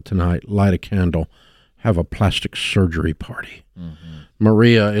scissors out tonight, light a candle, have a plastic surgery party. Mm-hmm.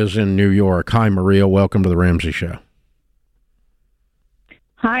 Maria is in New York. Hi, Maria. Welcome to the Ramsey Show.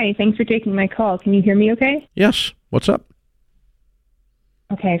 Hi. Thanks for taking my call. Can you hear me okay? Yes. What's up?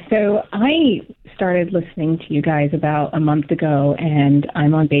 Okay. So I started listening to you guys about a month ago, and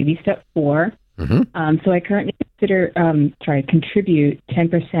I'm on baby step 4. Mm-hmm. So I currently contribute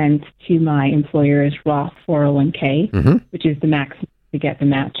 10% to my employer's Roth 401k, Mm-hmm. which is the maximum to get the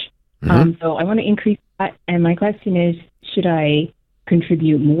match. Mm-hmm. So I want to increase that. And my question is, should I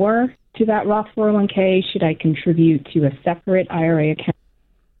contribute more to that Roth 401k? Should I contribute to a separate IRA account?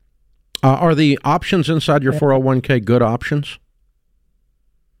 Are the options inside your 401k good options?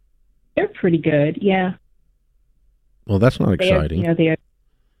 They're pretty good, yeah. Well, that's not exciting. They have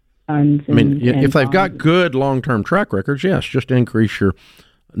funds. If they've got good long-term track records, yes, just increase your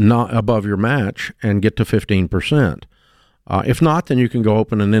not above your match and get to 15%. If not, then you can go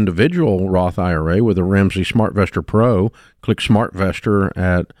open an individual Roth IRA with a Ramsey SmartVestor Pro. Click SmartVestor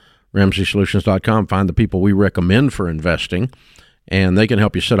at RamseySolutions.com. Find the people we recommend for investing, and they can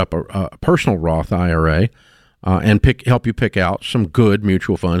help you set up a personal Roth IRA and help you pick out some good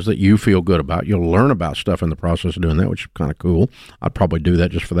mutual funds that you feel good about. You'll learn about stuff in the process of doing that, which is kind of cool. I'd probably do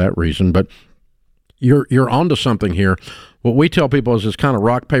that just for that reason. But you're onto something here. What we tell people is it's kind of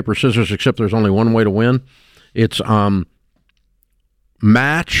rock, paper, scissors, except there's only one way to win. It's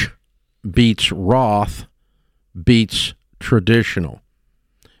match beats Roth beats traditional.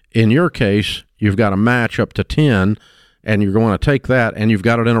 In your case, you've got a match up to 10, and you're going to take that, and you've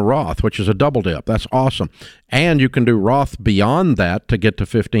got it in a Roth, which is a double dip. That's awesome. And you can do Roth beyond that to get to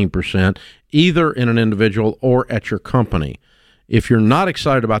 15%, either in an individual or at your company. If you're not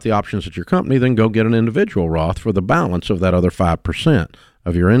excited about the options at your company, then go get an individual Roth for the balance of that other 5%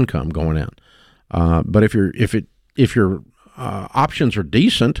 of your income going in. But if your options are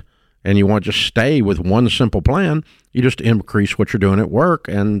decent and you want to just stay with one simple plan, you just increase what you're doing at work,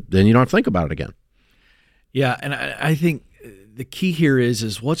 and then you don't have to think about it again. Yeah, and I think the key here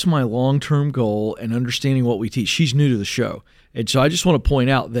is what's my long-term goal and understanding what we teach. She's new to the show, and so I just want to point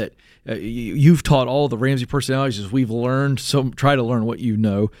out that you've taught all the Ramsey personalities as we've learned, so try to learn what you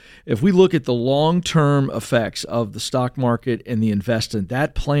know. If we look at the long-term effects of the stock market and the investment,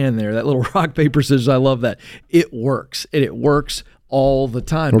 that plan there, that little rock, paper, scissors, I love that. It works, and it works all the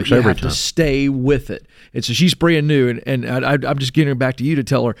time. Works but you every have time. to stay with it. And so she's brand new, and I'm just getting her back to you to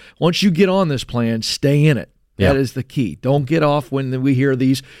tell her, once you get on this plan, stay in it. That is the key. Don't get off when we hear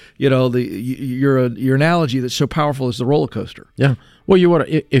these, your analogy that's so powerful is the roller coaster. Yeah. Well,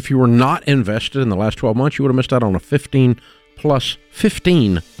 if you were not invested in the last 12 months, you would have missed out on a 15 plus %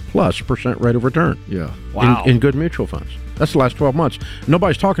 rate of return. Yeah. Wow. In good mutual funds. That's the last 12 months.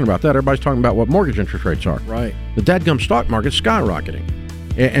 Nobody's talking about that. Everybody's talking about what mortgage interest rates are. Right. The dadgum stock market's skyrocketing,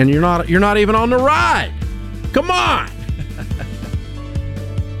 and you're not even on the ride. Come on.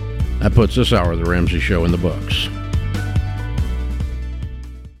 That puts this hour of the Ramsey Show in the books.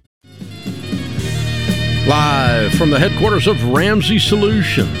 Live from the headquarters of Ramsey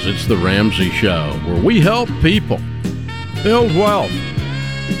Solutions, it's the Ramsey Show, where we help people build wealth,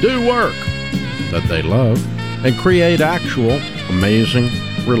 do work that they love, and create actual amazing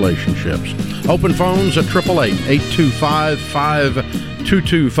relationships. Open phones at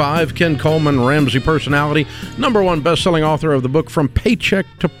 888-825-5225. Ken Coleman, Ramsey personality, #1 best-selling author of the book From Paycheck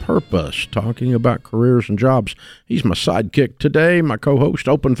to Purpose, talking about careers and jobs. He's my sidekick today, my co-host.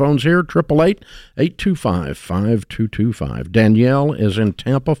 Open phones here, 888-825-5225. Danielle is in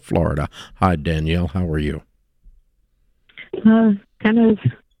Tampa, Florida. Hi, Danielle. How are you? Kind of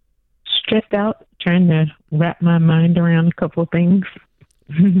stressed out, trying to wrap my mind around a couple of things.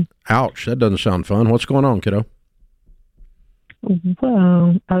 Ouch, that doesn't sound fun. What's going on, kiddo?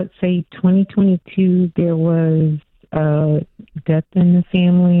 Well, I would say 2022, there was a death in the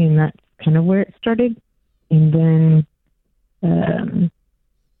family, and that's kind of where it started. And then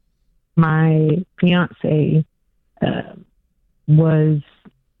my fiance was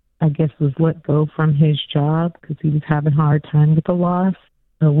let go from his job because he was having a hard time with the loss.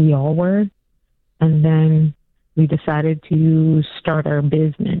 We all were. And then we decided to start our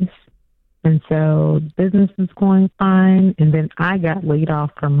business. And so business is going fine. And then I got laid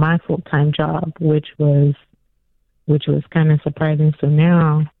off from my full-time job, which was kind of surprising. So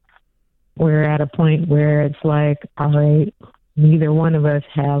now we're at a point where it's like, all right, neither one of us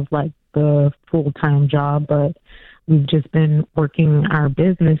have like the full-time job, but we've just been working our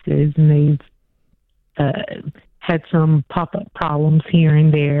businesses, and they've had some pop-up problems here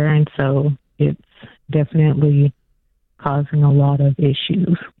and there. And so it's definitely causing a lot of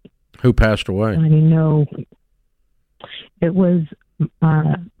issues. Who passed away? I know it was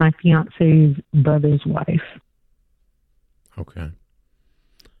my fiance's brother's wife. Okay.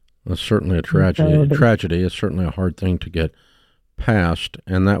 That's certainly a tragedy. Tragedy is certainly a hard thing to get past,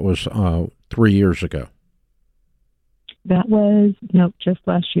 and that was 3 years ago. That was, just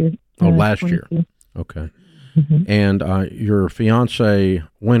last year. Last 22. year. Okay. Mm-hmm. And your fiance,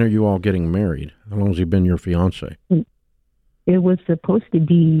 when are you all getting married? How long has he been your fiance? It was supposed to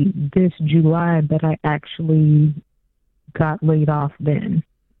be this July, but I actually got laid off then.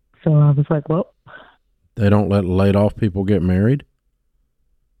 So I was like, well. They don't let laid off people get married?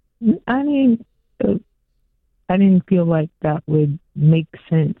 I mean, I didn't feel like that would make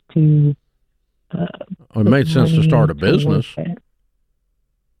sense to. It made sense to start a business.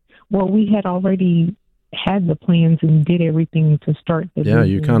 Well, we had already had the plans and did everything to start the business. Yeah,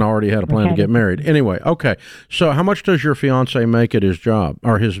 you kind of already had a plan to get married. Anyway, okay. So how much does your fiance make at his job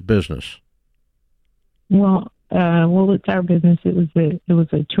or his business? Well, it's our business. It was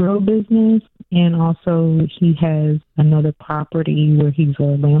a churro business, and also he has another property where he's a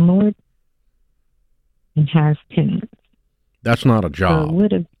landlord and has tenants. That's not a job.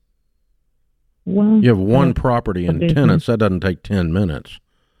 So you have one property and tenants. That doesn't take 10 minutes.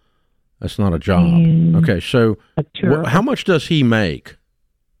 That's not a job. Okay, so how much does he make?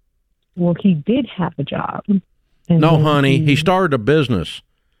 Well, he did have a job. No, honey, he started a business.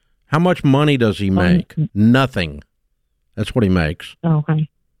 How much money does he make? Nothing. That's what he makes. Okay.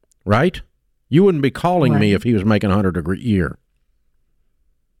 Right? You wouldn't be calling me if he was making $100 a year.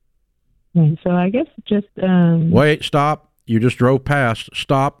 So I guess just... Wait, stop. You just drove past.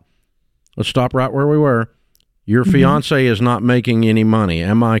 Stop. Let's stop right where we were. Your fiance is not making any money.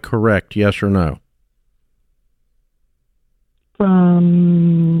 Am I correct? Yes or no?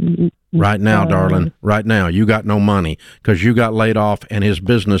 Right now, darling. Right now. You got no money because you got laid off, and his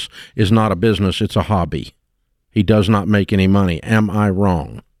business is not a business. It's a hobby. He does not make any money. Am I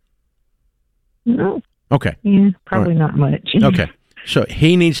wrong? No. Okay. Yeah, probably not much. Okay. So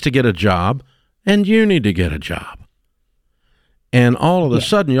he needs to get a job, and you need to get a job. And all of a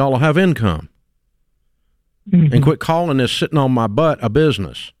sudden, y'all will have income. And quit calling this sitting on my butt a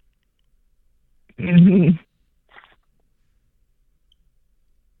business.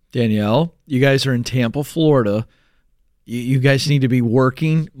 Danielle, you guys are in Tampa, Florida. You guys need to be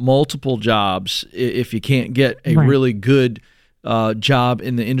working multiple jobs if you can't get a really good job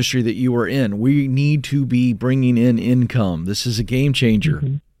in the industry that you are in. We need to be bringing in income. This is a game changer.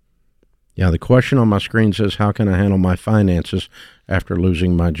 Yeah, the question on my screen says, how can I handle my finances after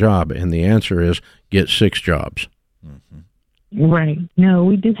losing my job? And the answer is, get 6 jobs. Right. No,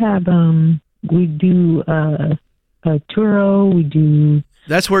 we do have, we do a Turo, we do...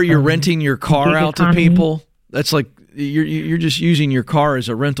 That's where you're renting your car out to people? That's like, you're just using your car as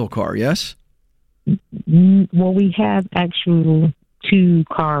a rental car, yes? Well, we have actual 2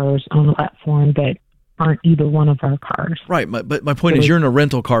 cars on the platform that aren't either one of our cars. Right, but my point is you're in a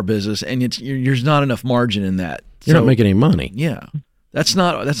rental car business, and there's not enough margin in that. You're not making any money. Yeah, that's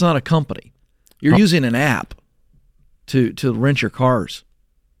not a company. You're using an app to rent your cars.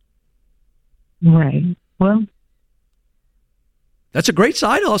 Right. Well, that's a great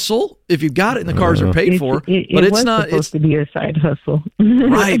side hustle if you've got it and the cars are paid for. But it's not supposed to be a side hustle.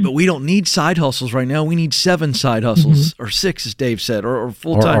 Right, but we don't need side hustles right now. We need 7 side hustles or 6, as Dave said, or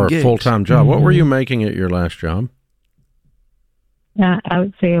full-time gigs. Or a full-time job. What were you making at your last job? I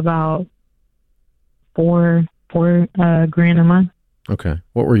would say about $4 grand a month. Okay.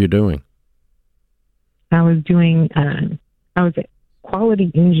 What were you doing? I was doing, I was a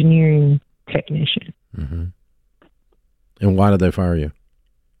quality engineering technician. Mm-hmm. And why did they fire you?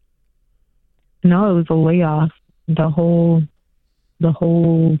 No, it was a layoff. The whole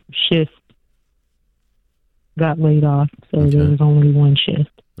shift got laid off, so there was only one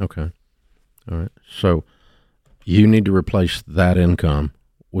shift. Okay. All right. So you need to replace that income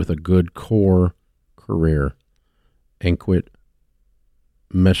with a good core career and quit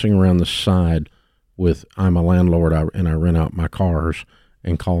messing around the side with I'm a landlord and I rent out my cars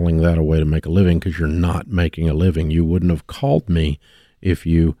and calling that a way to make a living, because you're not making a living. You wouldn't have called me if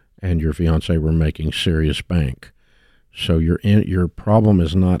you and your fiance were making serious bank. So your problem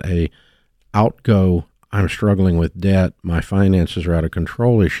is not a outgo, I'm struggling with debt, my finances are out of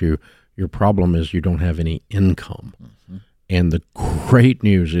control issue. Your problem is you don't have any income. Mm-hmm. And the great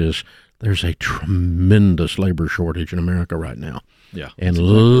news is there's a tremendous labor shortage in America right now. Yeah. And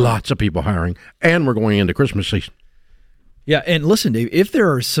lots of people hiring. And we're going into Christmas season. Yeah, and listen, Dave, if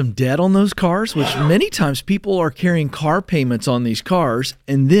there are some debt on those cars, which many times people are carrying car payments on these cars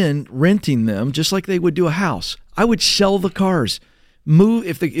and then renting them just like they would do a house, I would sell the cars.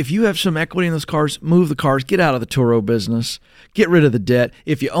 Move if you have some equity in those cars, move the cars, get out of the Turo business, get rid of the debt.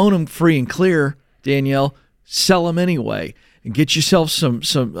 If you own them free and clear, Danielle, sell them anyway and get yourself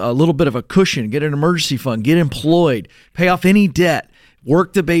a little bit of a cushion, get an emergency fund, get employed, pay off any debt.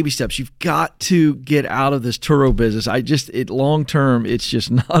 Work the baby steps. You've got to get out of this Turo business. Long term, it's just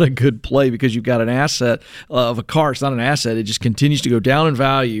not a good play because you've got an asset of a car. It's not an asset. It just continues to go down in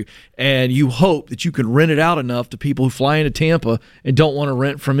value, and you hope that you can rent it out enough to people who fly into Tampa and don't want to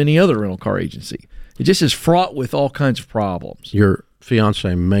rent from any other rental car agency. It just is fraught with all kinds of problems. Your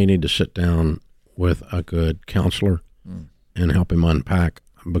fiance may need to sit down with a good counselor and help him unpack,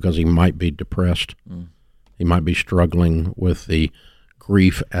 because he might be depressed. He might be struggling with the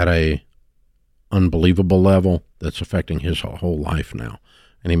grief at a unbelievable level that's affecting his whole life now.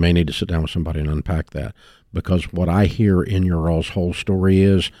 And he may need to sit down with somebody and unpack that, because what I hear in your all's whole story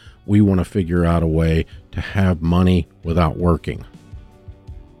is we want to figure out a way to have money without working.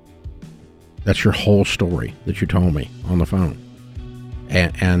 That's your whole story that you told me on the phone.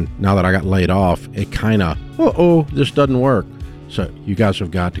 And now that I got laid off, it kind of, this doesn't work. So you guys have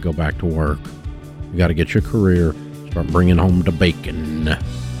got to go back to work. You got to get your career, start bringing home the bacon.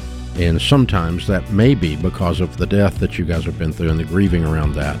 And sometimes that may be because of the death that you guys have been through and the grieving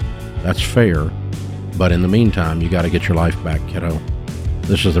around that. That's fair. But in the meantime, you got to get your life back, kiddo.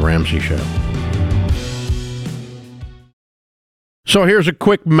 This is The Ramsey Show. So here's a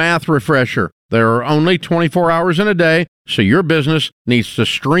quick math refresher. There are only 24 hours in a day, so your business needs to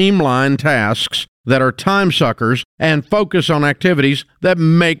streamline tasks that are time suckers and focus on activities that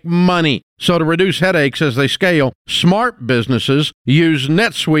make money. So to reduce headaches as they scale, smart businesses use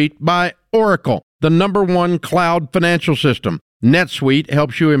NetSuite by Oracle, the #1 cloud financial system. NetSuite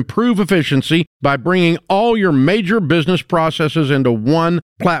helps you improve efficiency by bringing all your major business processes into one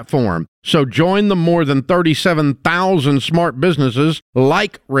platform. So join the more than 37,000 smart businesses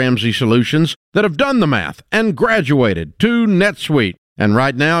like Ramsey Solutions that have done the math and graduated to NetSuite. And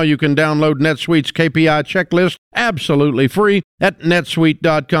right now you can download NetSuite's KPI checklist absolutely free at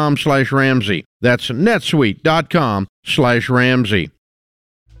netsuite.com/Ramsey. That's netsuite.com/Ramsey.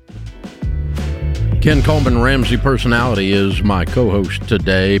 Ken Coleman, Ramsey Personality, is my co-host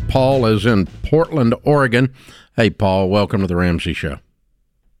today. Paul is in Portland, Oregon. Hey, Paul, welcome to The Ramsey Show.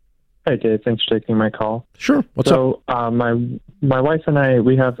 Hey, Dave. Thanks for taking my call. Sure. What's up? My wife and I,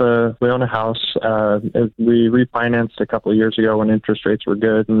 we own a house. We refinanced a couple of years ago when interest rates were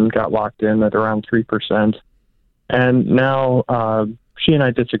good and got locked in at around 3%. And now she and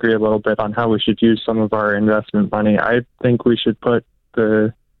I disagree a little bit on how we should use some of our investment money. I think we should put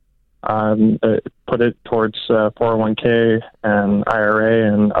it towards 401k and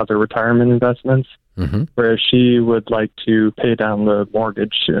IRA and other retirement investments, whereas she would like to pay down the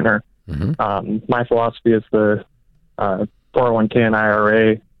mortgage sooner. My philosophy is the 401k and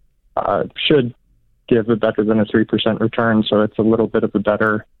IRA should give a better than a 3% return, so it's a little bit of a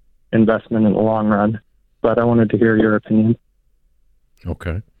better investment in the long run. But I wanted to hear your opinion.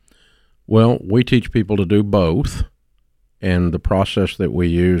 Okay. Well, we teach people to do both, and the process that we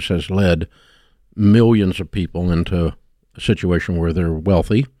use has led millions of people into a situation where they're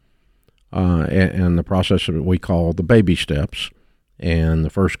wealthy, and the process that we call the baby steps. And the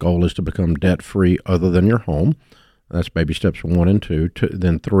first goal is to become debt-free other than your home. That's baby steps 1 and 2.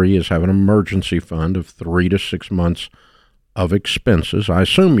 Then 3 is have an emergency fund of 3 to 6 months of expenses. I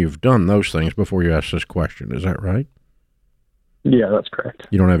assume you've done those things before you asked this question. Is that right? Yeah, that's correct.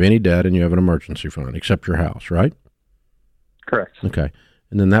 You don't have any debt and you have an emergency fund, except your house, right? Correct. Okay.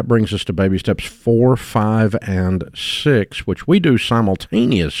 And then that brings us to baby steps 4, 5, and 6, which we do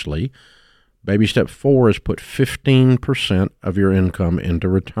simultaneously. Baby step 4 is put 15% of your income into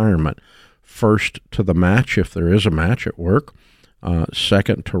retirement. First to the match, if there is a match at work.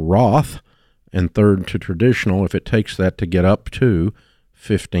 Second to Roth. and third to traditional if it takes that to get up to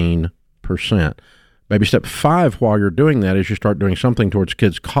 15%. Baby step 5 while you're doing that is you start doing something towards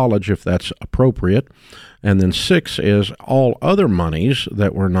kids' college if that's appropriate. And then 6 is all other monies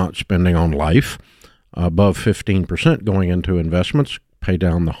that we're not spending on life above 15% going into investments, pay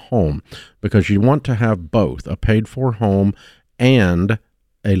down the home, because you want to have both a paid-for home and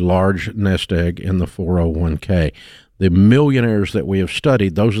a large nest egg in the 401k. The millionaires that we have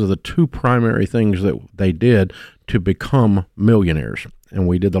studied, those are the 2 primary things that they did to become millionaires. And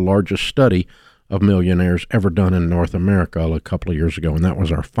we did the largest study of millionaires ever done in North America a couple of years ago, and that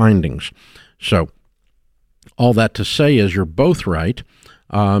was our findings. So all that to say is you're both right,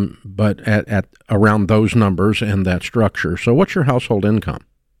 but at around those numbers and that structure. So what's your household income?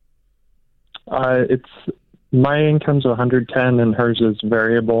 It's my income's 110 and hers is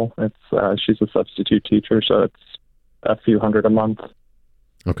variable. It's she's a substitute teacher, so it's a few hundred a month.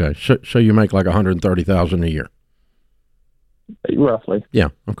 Okay, so you make like $130,000 a year. Roughly. Yeah,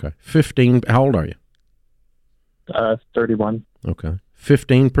 okay. 15, how old are you? 31. Okay.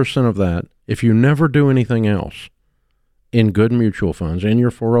 15% of that, if you never do anything else, in good mutual funds, in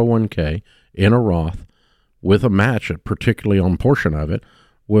your 401k, in a Roth, with a match, particularly on a portion of it,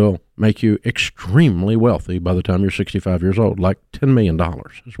 will make you extremely wealthy by the time you're 65 years old. Like $10 million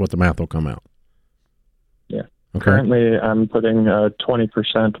is what the math will come out. Yeah. Okay. Currently, I'm putting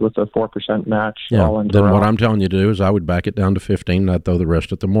 20% with a 4% match. Yeah. All into Then Roth. what I'm telling you to do is I would back it down to 15, and I'd throw the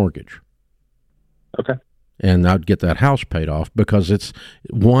rest at the mortgage. Okay. And I'd get that house paid off because it's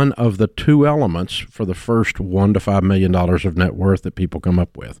one of the 2 elements for the first $1 to $5 million of net worth that people come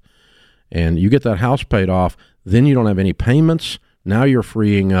up with. And you get that house paid off, then you don't have any payments. Now you're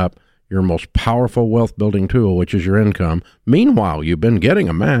freeing up your most powerful wealth building tool, which is your income. Meanwhile, you've been getting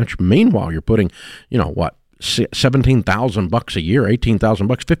a match. Meanwhile, you're putting, $17,000 a year, $18,000,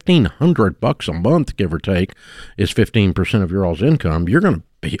 $1,500 a month, give or take, is 15% of your all's income. You're going to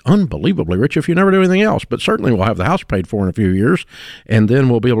be unbelievably rich if you never do anything else. But certainly we'll have the house paid for in a few years, and then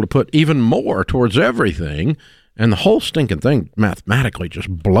we'll be able to put even more towards everything. And the whole stinking thing mathematically just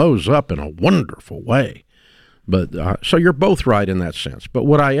blows up in a wonderful way. But so you're both right in that sense. But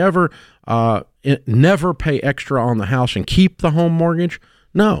would I ever never pay extra on the house and keep the home mortgage?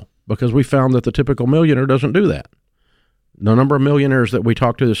 No, because we found that the typical millionaire doesn't do that. The number of millionaires that we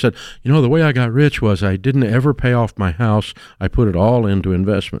talked to that said, the way I got rich was I didn't ever pay off my house. I put it all into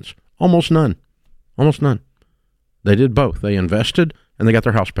investments. Almost none. They did both. They invested and they got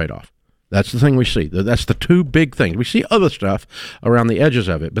their house paid off. That's the thing we see. That's the 2 big things. We see other stuff around the edges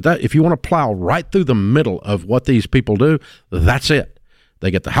of it, but that if you want to plow right through the middle of what these people do, that's it. They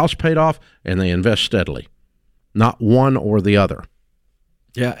get the house paid off and they invest steadily, not one or the other.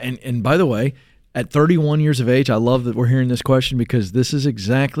 Yeah, and by the way, at 31 years of age, I love that we're hearing this question because this is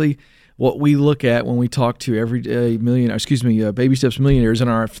exactly what we look at when we talk to everyday Baby Steps millionaires in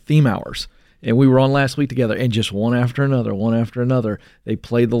our theme hours. And we were on last week together, and just one after another, they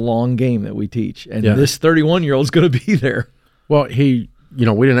play the long game that we teach. And this 31-year-old is going to be there. Well, we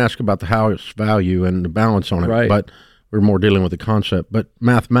didn't ask about the house value and the balance on it, right. But we're more dealing with the concept. But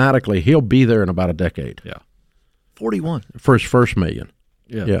mathematically, he'll be there in about a decade. Yeah. 41. For his first million.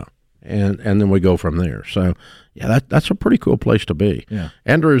 Yeah. And then we go from there. So, that's a pretty cool place to be. Yeah.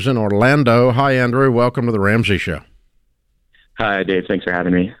 Andrew's in Orlando. Hi, Andrew. Welcome to the Ramsey Show. Hi, Dave. Thanks for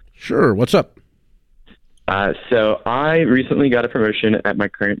having me. Sure. What's up? So I recently got a promotion at my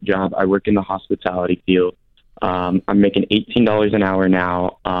current job. I work in the hospitality field. I'm making $18 an hour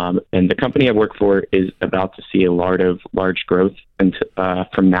now, and the company I work for is about to see a lot of large growth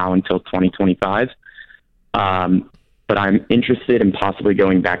from now until 2025. But I'm interested in possibly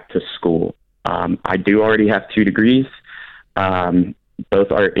going back to school. I do already have 2 degrees.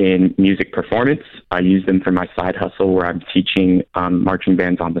 Both are in music performance. I use them for my side hustle where I'm teaching marching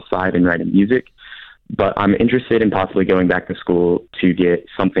bands on the side and writing music. But I'm interested in possibly going back to school to get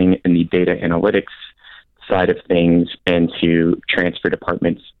something in the data analytics side of things and to transfer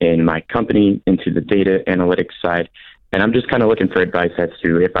departments in my company into the data analytics side. And I'm just kind of looking for advice as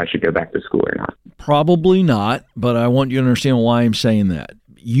to if I should go back to school or not. Probably not, but I want you to understand why I'm saying that.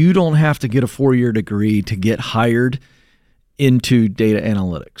 You don't have to get a 4-year degree to get hired into data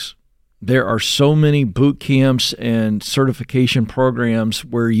analytics. There are so many boot camps and certification programs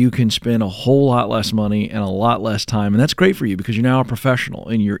where you can spend a whole lot less money and a lot less time. And that's great for you because you're now a professional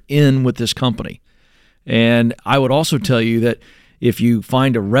and you're in with this company. And I would also tell you that if you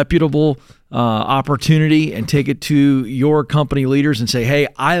find a reputable opportunity and take it to your company leaders and say, hey,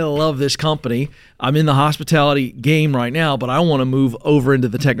 I love this company. I'm in the hospitality game right now, but I want to move over into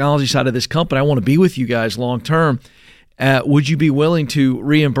the technology side of this company. I want to be with you guys long term. Would you be willing to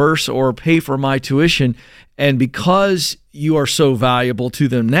reimburse or pay for my tuition? And because you are so valuable to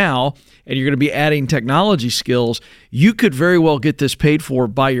them now, and you're going to be adding technology skills, you could very well get this paid for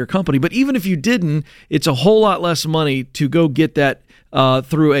by your company. But even if you didn't, it's a whole lot less money to go get that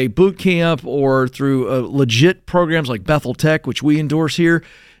through a boot camp or through legit programs like Bethel Tech, which we endorse here,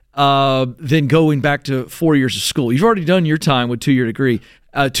 than going back to 4 years of school. You've already done your time with 2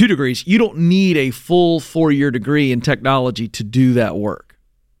 degrees. You don't need a full 4-year degree in technology to do that work.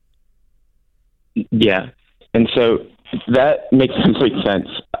 Yeah. And so that makes complete sense,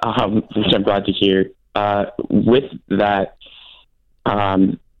 which I'm glad to hear. With that,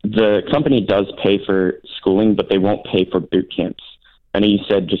 the company does pay for schooling, but they won't pay for boot camps. I know you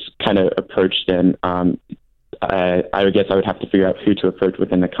said just kind of approach them. I guess I would have to figure out who to approach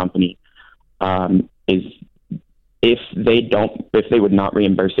within the company. If they would not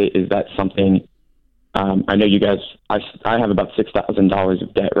reimburse it, is that something? I know you guys. I have about $6,000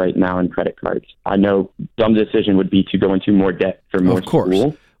 of debt right now in credit cards. I know dumb decision would be to go into more debt for more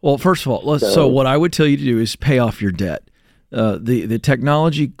school. Well, first of all, so what I would tell you to do is pay off your debt. The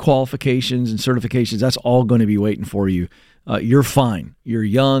technology qualifications and certifications, that's all going to be waiting for you. You're fine. You're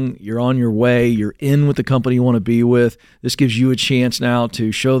young. You're on your way. You're in with the company you want to be with. This gives you a chance now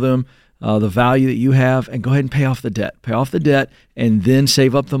to show them the value that you have, and go ahead and pay off the debt. Pay off the debt, and then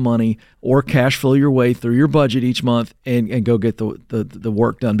save up the money or cash flow your way through your budget each month, and go get the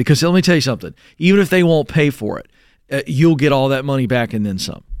work done. Because let me tell you something. Even if they won't pay for it, you'll get all that money back and then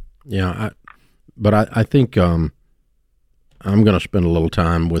some. Yeah, but I think I'm going to spend a little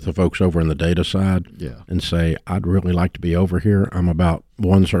time with the folks over in the data side and say, I'd really like to be over here. I'm about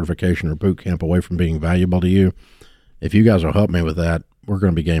one certification or boot camp away from being valuable to you. If you guys will help me with that, we're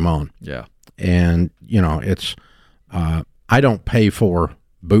going to be game on. Yeah. And, it's I don't pay for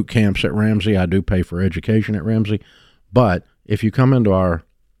boot camps at Ramsey. I do pay for education at Ramsey. But if you come into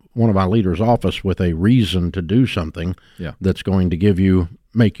one of our leaders' office with a reason to do something that's going to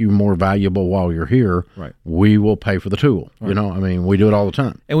make you more valuable while you're here, right, we will pay for the tool. Right. We do it all the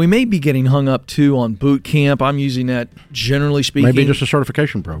time. And we may be getting hung up, too, on boot camp. I'm using that generally speaking. Maybe just a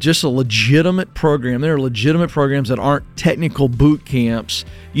certification program. Just a legitimate program. There are legitimate programs that aren't technical boot camps.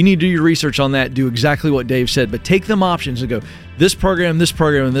 You need to do your research on that, do exactly what Dave said, but take them options and go, this program, and this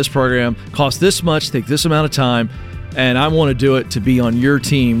program cost this much, take this amount of time, and I want to do it to be on your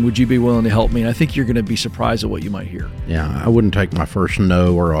team. Would you be willing to help me? And I think you're going to be surprised at what you might hear. Yeah, I wouldn't take my first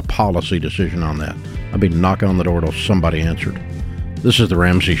no or a policy decision on that. I'd be knocking on the door till somebody answered. This is The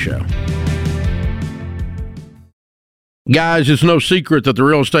Ramsey Show. Guys, it's no secret that the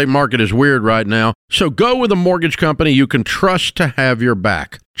real estate market is weird right now. So go with a mortgage company you can trust to have your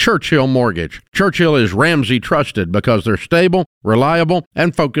back. Churchill Mortgage. Churchill is Ramsey trusted because they're stable, reliable,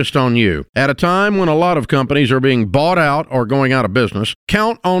 and focused on you. At a time when a lot of companies are being bought out or going out of business,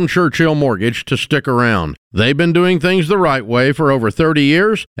 count on Churchill Mortgage to stick around. They've been doing things the right way for over 30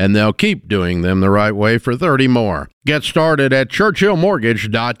 years, and they'll keep doing them the right way for 30 more. Get started at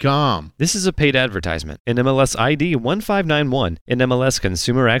churchillmortgage.com. This is a paid advertisement. NMLS ID 1591,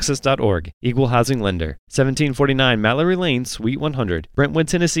 NMLSconsumeraccess.org, Equal Housing Lender, 1749 Mallory Lane, Suite 100, Brentwood,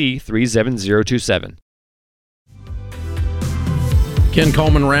 Tennessee 37027. Ken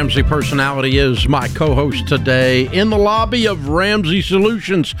Coleman, Ramsey Personality, is my co-host today in the lobby of Ramsey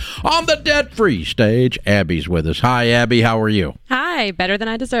Solutions on the debt-free stage. Abby's with us. Hi, Abby. How are you? Hi. Better than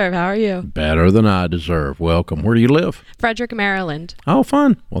I deserve. How are you? Better than I deserve. Welcome. Where do you live? Frederick, Maryland. Oh,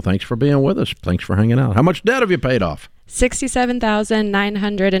 fun. Well, thanks for being with us. Thanks for hanging out. How much debt have you paid off?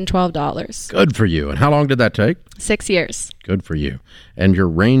 $67,912. Good for you. And how long did that take? 6 years. Good for you. And your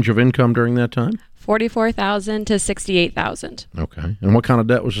range of income during that time? $44,000 to $68,000. Okay. And what kind of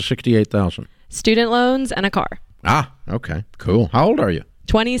debt was the $68,000? Student loans and a car. Ah, okay. Cool. How old are you?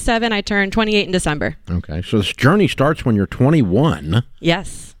 27. I turned 28 in December. Okay. So this journey starts when you're 21.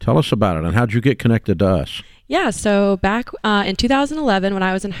 Yes. Tell us about it, and how'd you get connected to us? Yeah, so back in 2011 when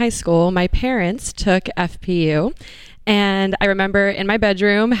I was in high school, my parents took FPU. And I remember in my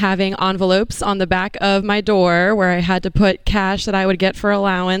bedroom having envelopes on the back of my door where I had to put cash that I would get for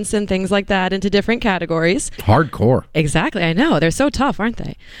allowance and things like that into different categories. Hardcore. Exactly. I know. They're so tough, aren't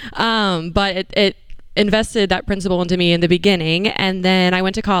they? But it invested that principle into me in the beginning. And then I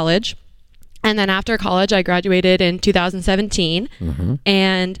went to college. And then after college, I graduated in 2017. Mm-hmm.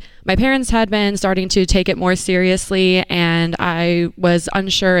 And my parents had been starting to take it more seriously, and I was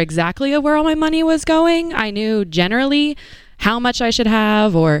unsure exactly of where all my money was going. I knew generally how much I should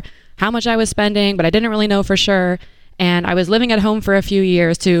have or how much I was spending, but I didn't really know for sure. And I was living at home for a few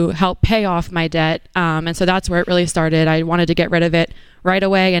years to help pay off my debt. And so that's where it really started. I wanted to get rid of it right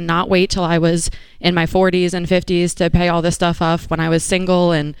away and not wait till I was in my 40s and 50s to pay all this stuff off when I was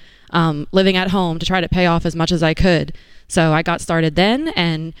single and living at home, to try to pay off as much as I could. So I got started then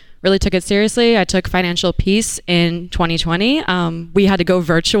and really took it seriously. I took Financial Peace in 2020. We had to go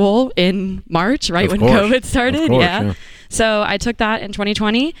virtual in March, right when COVID started. Yeah. So I took that in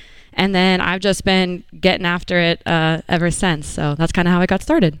 2020, and then I've just been getting after it ever since. So that's kind of how I got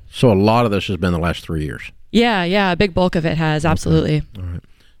started. So a lot of this has been the last 3 years. Yeah. A big bulk of it has, absolutely. Okay. All right.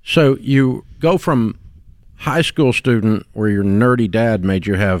 So you go from high school student where your nerdy dad made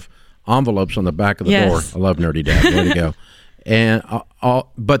you have envelopes on the back of the door. I love nerdy dad. Way to go. And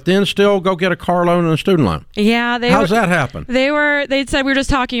but then still go get a car loan and a student loan. Yeah, how's that happen? They said, we were just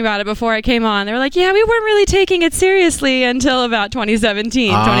talking about it before I came on. They were like, yeah, we weren't really taking it seriously until about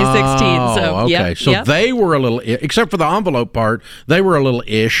 2017, 2016. So okay, they were a little, except for the envelope part, they were a little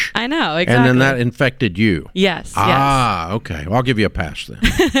ish. I know, exactly. And then that infected you. Yes. Okay. Well, I'll give you a pass then.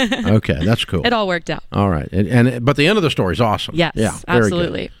 Okay, that's cool. It all worked out. All right, but the end of the story is awesome. Yes. Yeah.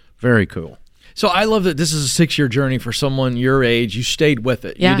 Absolutely. Good. Very cool. So I love that this is a 6-year journey for someone your age. You stayed with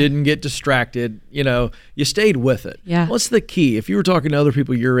it. Yeah. You didn't get distracted. You stayed with it. Yeah. What's the key? If you were talking to other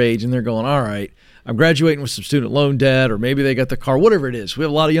people your age and they're going, all right, I'm graduating with some student loan debt, or maybe they got the car, whatever it is. We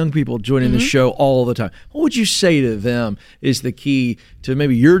have a lot of young people joining the show all the time. What would you say to them is the key to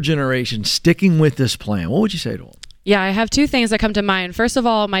maybe your generation sticking with this plan? What would you say to them? Yeah, I have two things that come to mind. First of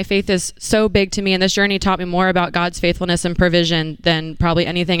all, my faith is so big to me, and this journey taught me more about God's faithfulness and provision than probably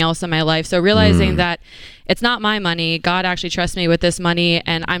anything else in my life. So realizing that it's not my money, God actually trusts me with this money,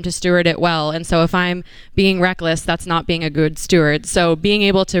 and I'm to steward it well. And so if I'm being reckless, that's not being a good steward. So being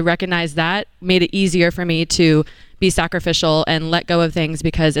able to recognize that made it easier for me to be sacrificial and let go of things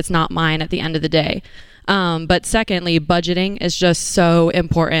because it's not mine at the end of the day. But secondly, budgeting is just so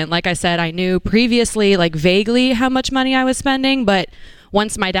important. Like I said, I knew previously, like vaguely, how much money I was spending, but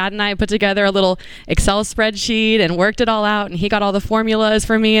once my dad and I put together a little Excel spreadsheet and worked it all out, and he got all the formulas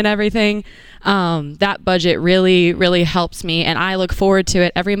for me and everything, that budget really, really helps me. And I look forward to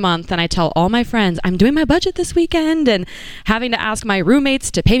it every month. And I tell all my friends, I'm doing my budget this weekend, and having to ask my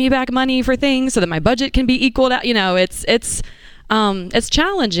roommates to pay me back money for things so that my budget can be equaled out. It's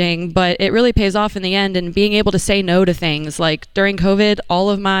challenging, but it really pays off in the end. And being able to say no to things, like during COVID, all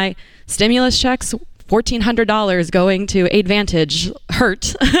of my stimulus checks, $1,400 going to Advantage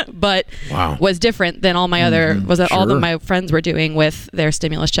hurt, but was different than all my other, all of my friends were doing with their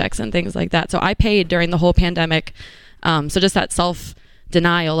stimulus checks and things like that. So I paid during the whole pandemic. So just that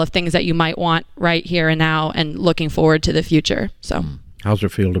self-denial of things that you might want right here and now and looking forward to the future. So. How's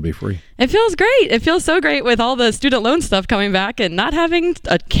it feel to be free? It feels great. It feels so great with all the student loan stuff coming back and not having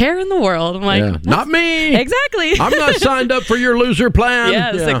a care in the world. I'm like, not me. Exactly. I'm not signed up for your loser plan.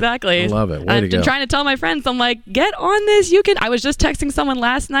 Yes, exactly. I love it. Way I've to go. been trying to tell my friends, I'm like, get on this. I was just texting someone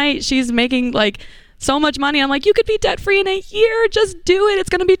last night. She's making like so much money. I'm like, you could be debt free in a year. Just do it. It's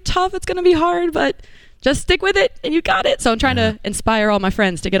going to be tough. It's going to be hard, but just stick with it and you got it. So I'm trying to inspire all my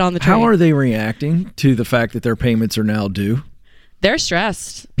friends to get on the train. How are they reacting to the fact that their payments are now due? They're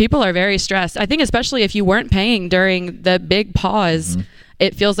stressed. People are very stressed. I think especially if you weren't paying during the big pause,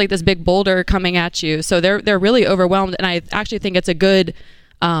 it feels like this big boulder coming at you. So they're really overwhelmed. And I actually think it's a good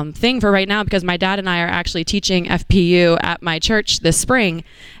thing for right now, because my dad and I are actually teaching FPU at my church this spring,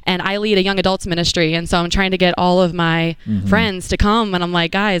 and I lead a young adults ministry. And so I'm trying to get all of my friends to come, and I'm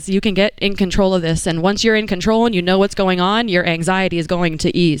like, guys, you can get in control of this. And once you're in control and you know what's going on, your anxiety is going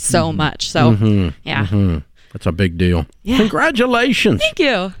to ease so much. So That's a big deal. Yeah. Congratulations. Thank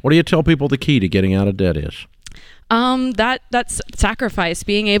you. What do you tell people the key to getting out of debt is? That's sacrifice,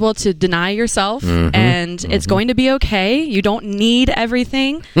 being able to deny yourself, and it's going to be okay. You don't need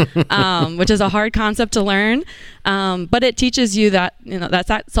everything, which is a hard concept to learn. But it teaches you that, that's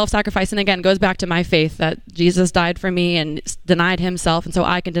that self-sacrifice. And again, goes back to my faith that Jesus died for me and denied himself. And so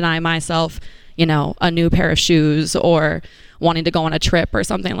I can deny myself, a new pair of shoes or wanting to go on a trip or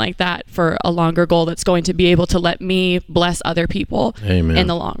something like that for a longer goal that's going to be able to let me bless other people in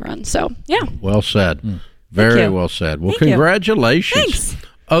the long run. So, yeah. Well said. Very well said. Well, Thank you. congratulations. Thanks.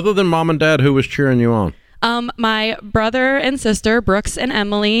 Other than mom and dad, who was cheering you on? My brother and sister, Brooks and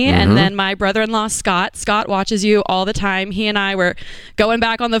Emily, and then my brother-in-law, Scott. Scott watches you all the time. He and I were going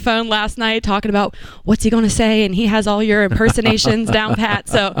back on the phone last night talking about what's he going to say, and he has all your impersonations down pat.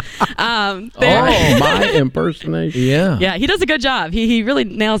 So, my impersonation. Yeah, he does a good job. He really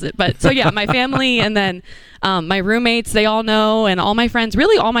nails it. But so yeah, my family and then my roommates, they all know, and all my friends,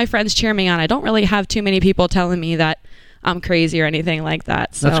 really all my friends cheer me on. I don't really have too many people telling me that I'm crazy or anything like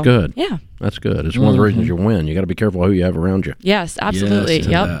that. So, that's good. Yeah. That's good. It's one of the reasons you win. You got to be careful who you have around you. Yes, absolutely.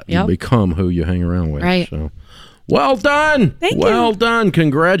 You become who you hang around with. Right. So, Well done. Thank you. Well done.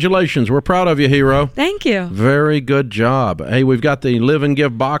 Congratulations. We're proud of you, hero. Thank you. Very good job. Hey, we've got the Live and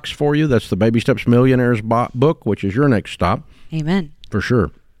Give box for you. That's the Baby Steps Millionaires book, which is your next stop. Amen. For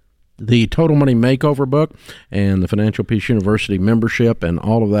sure. The Total Money Makeover book and the Financial Peace University membership, and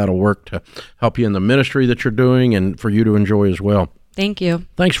all of that will work to help you in the ministry that you're doing and for you to enjoy as well. Thank you.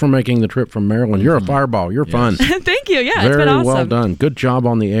 Thanks for making the trip from Maryland. You're a fireball. You're fun. Thank you. Yeah, Very it's been awesome. well done. Good job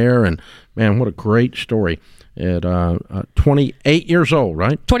on the air, and man, what a great story. At 28 years old,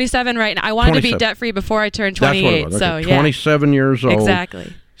 right? 27 right now. I wanted to be 27. debt-free before I turned That's what it 28. was. So, Okay, yeah. 27 years old.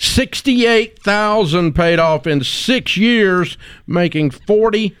 Exactly. $68,000 paid off in 6 years, making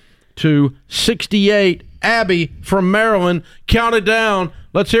 40 to 68. Abby from Maryland, count it down.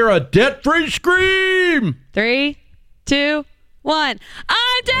 Let's hear a debt-free scream. 3, 2, 1.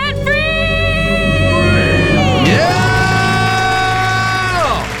 I'm debt-free!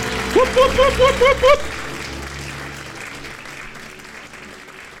 Yeah! Whoop, whoop, whoop, whoop, whoop, whoop.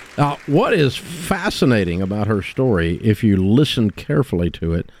 What is fascinating about her story, if you listen carefully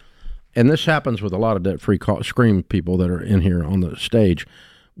to it, and this happens with a lot of debt-free scream people that are in here on the stage,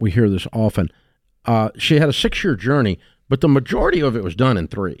 we hear this often. She had a 6-year journey, but the majority of it was done in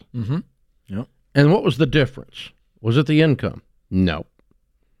 3. Mm-hmm. Yep. And what was the difference? Was it the income? No.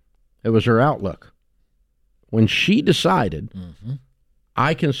 It was her outlook. When she decided,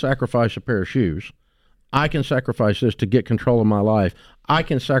 I can sacrifice a pair of shoes, I can sacrifice this to get control of my life, I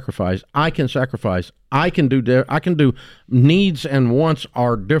can sacrifice, I can do needs and wants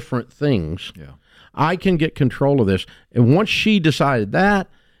are different things. Yeah. I can get control of this. And once she decided that,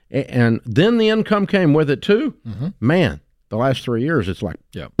 and then the income came with it too, man, the last 3 years, it's like,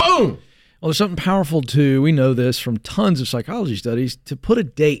 boom! Well, there's something powerful too. We know this from tons of psychology studies, to put a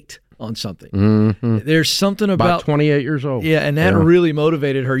date on something. There's something about 28 years old. Yeah, and that really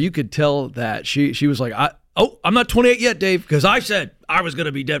motivated her. You could tell that she was like, I'm not 28 yet, Dave, because I said I was going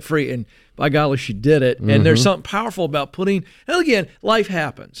to be debt free, and by golly, she did it. And there's something powerful about putting. And again, life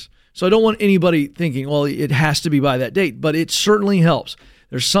happens, so I don't want anybody thinking, well, it has to be by that date, but it certainly helps.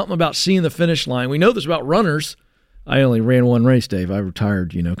 There's something about seeing the finish line. We know this about runners. I only ran one race, Dave. I retired,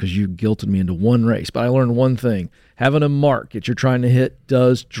 because you guilted me into one race. But I learned one thing. Having a mark that you're trying to hit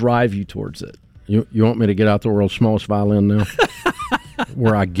does drive you towards it. You want me to get out the world's smallest violin now?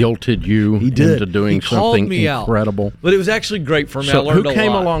 Where I guilted you into doing something incredible. Out. But it was actually great for me. So I learned who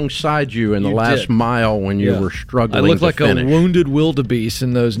came alongside you in the last mile when you were struggling to finish? I looked like a wounded wildebeest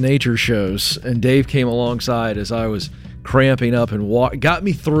in those nature shows, and Dave came alongside as I was cramping up and got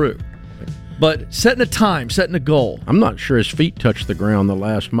me through. But setting a time, setting a goal. I'm not sure his feet touched the ground the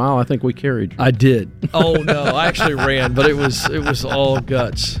last mile. I think we carried you. I did. Oh, no. I actually ran, but it was all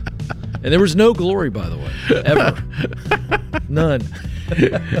guts. And there was no glory, by the way, ever. None.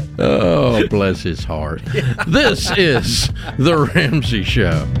 Oh, bless his heart. This is The Ramsey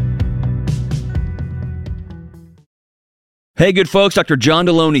Show. Hey, good folks, Dr. John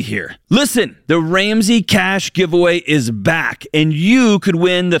Deloney here. Listen, the Ramsey Cash Giveaway is back, and you could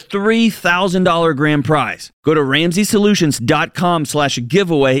win the $3,000 grand prize. Go to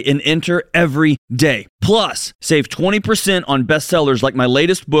RamseySolutions.com/giveaway and enter every day. Plus, save 20% on bestsellers like my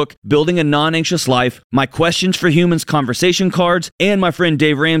latest book, Building a Non-Anxious Life, My Questions for Humans conversation cards, and my friend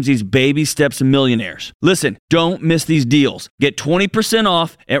Dave Ramsey's Baby Steps Millionaires. Listen, don't miss these deals. Get 20%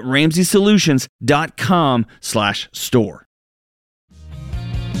 off at RamseySolutions.com/store.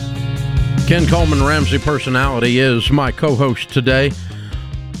 Ken Coleman, Ramsey Personality, is my co-host today.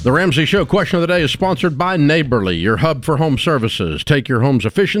 The Ramsey Show question of the day is sponsored by Neighborly, your hub for home services. Take your home's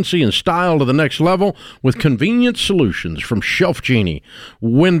efficiency and style to the next level with convenient solutions from Shelf Genie,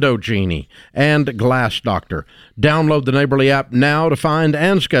 Window Genie, and Glass Doctor. Download the Neighborly app now to find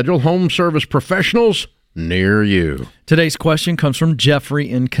and schedule home service professionals near you. Today's question comes from Jeffrey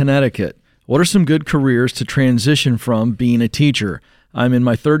in Connecticut. What are some good careers to transition from being a teacher? I'm in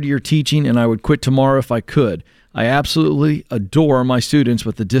my 3rd year teaching, and I would quit tomorrow if I could. I absolutely adore my students,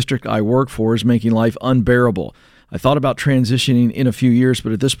 but the district I work for is making life unbearable. I thought about transitioning in a few years,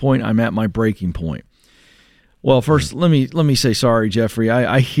 but at this point, I'm at my breaking point. Well, first, let me say sorry, Jeffrey.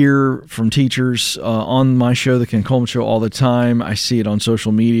 I hear from teachers on my show, the Ken Coleman Show, all the time. I see it on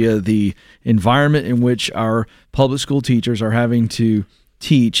social media. The environment in which our public school teachers are having to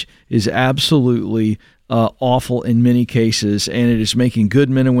teach is absolutely awful in many cases, and it is making good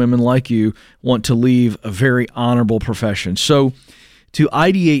men and women like you want to leave a very honorable profession. So to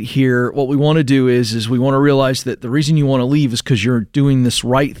ideate here, what we want to do is we want to realize that the reason you want to leave is because you're doing this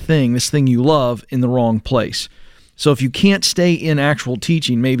right thing, this thing you love, in the wrong place. So if you can't stay in actual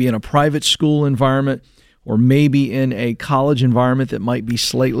teaching, maybe in a private school environment or maybe in a college environment that might be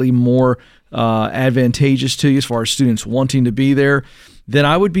slightly more advantageous to you as far as students wanting to be there, then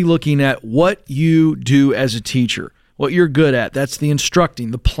I would be looking at what you do as a teacher, what you're good at. That's the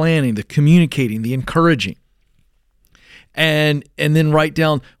instructing, the planning, the communicating, the encouraging. And then write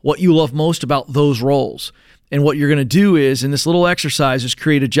down what you love most about those roles. And what you're going to do is, in this little exercise, is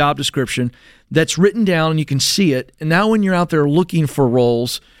create a job description that's written down and you can see it. And now when you're out there looking for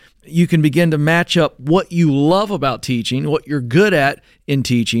roles, you can begin to match up what you love about teaching, what you're good at in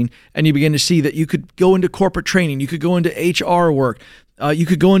teaching, and you begin to see that you could go into corporate training, you could go into HR work, you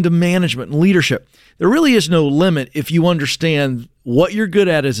could go into management and leadership. There really is no limit if you understand what you're good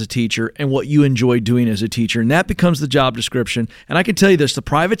at as a teacher and what you enjoy doing as a teacher, and that becomes the job description. And I can tell you this, the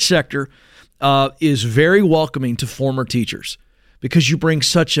private sector is very welcoming to former teachers because you bring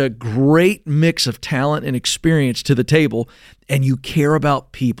such a great mix of talent and experience to the table, and you care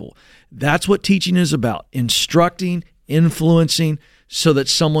about people. That's what teaching is about, instructing, influencing, so that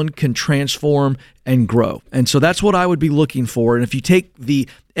someone can transform and grow. And so that's what I would be looking for. And if you take the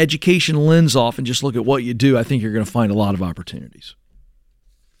education lens off and just look at what you do, I think you're going to find a lot of opportunities.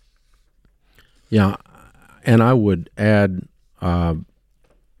 Yeah, and I would add,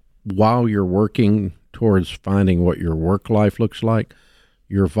 while you're working towards finding what your work life looks like,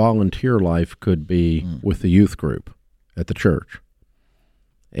 your volunteer life could be with the youth group at the church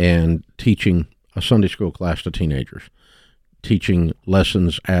and teaching a Sunday school class to teenagers, teaching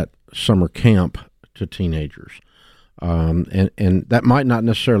lessons at summer camp to teenagers. And that might not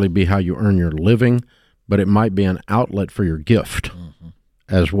necessarily be how you earn your living, but it might be an outlet for your gift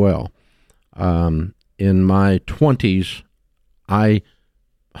as well. In my 20s, I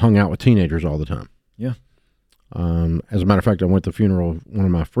hung out with teenagers all the time. Yeah. As a matter of fact, I went to the funeral of one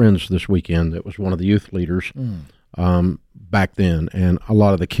of my friends this weekend that was one of the youth leaders back then, and a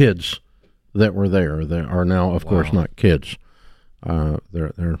lot of the kids that were there, they are now, of course, not kids.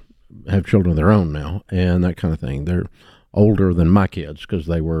 They're have children of their own now, and that kind of thing. They're older than my kids because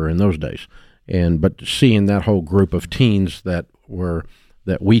they were in those days. But seeing that whole group of teens that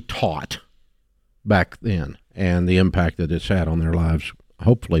we taught back then, and the impact that it's had on their lives,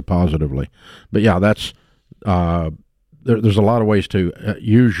 hopefully positively. But yeah, that's there's a lot of ways to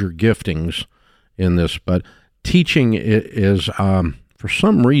use your giftings in this. But teaching is for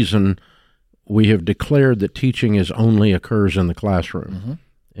some reason we have declared that teaching only occurs in the classroom,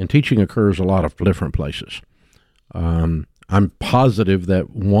 and teaching occurs a lot of different places. I'm positive that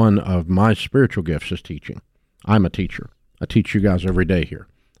one of my spiritual gifts is teaching. I'm a teacher. I teach you guys every day here.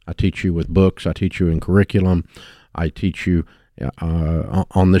 I teach you with books. I teach you in curriculum. I teach you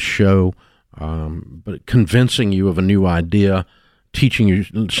on this show, but convincing you of a new idea, teaching you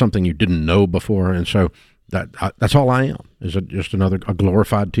something you didn't know before. And so that's all I am, is just a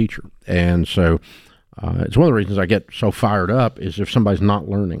glorified teacher. And so it's one of the reasons I get so fired up is if somebody's not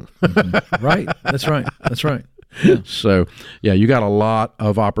learning. Right. That's right. Yeah. So, yeah, you got a lot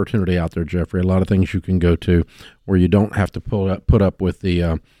of opportunity out there, Jeffrey, a lot of things you can go to where you don't have to put up with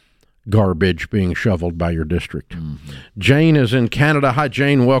the garbage being shoveled by your district. Jane is in Canada. Hi,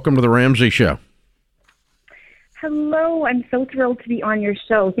 Jane. Welcome to the Ramsey Show. Hello. I'm so thrilled to be on your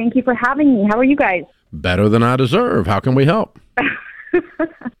show. Thank you for having me. How are you guys? Better than I deserve. How can we help?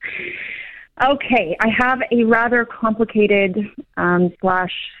 Okay. I have a rather complicated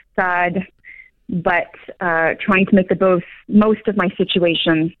 / sad, but trying to make the most of my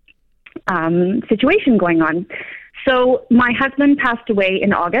situation going on. So my husband passed away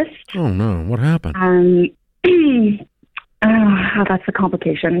in August. Oh, no. What happened? That's the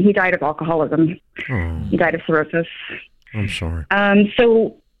complication. He died of alcoholism. Oh. He died of cirrhosis. I'm sorry.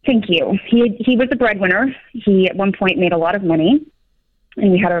 So thank you. He was a breadwinner. He at one point made a lot of money,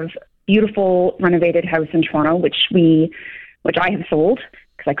 and we had a beautiful renovated house in Toronto, which I have sold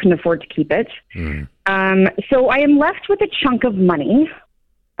because I couldn't afford to keep it. So I am left with a chunk of money.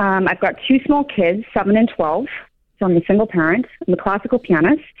 I've got 2 small kids, 7 and 12. So I'm a single parent. I'm a classical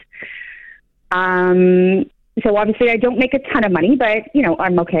pianist. So obviously I don't make a ton of money, but,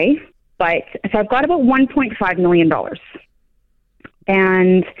 I'm okay. But so I've got about $1.5 million.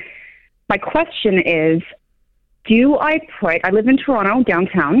 And my question is, I live in Toronto,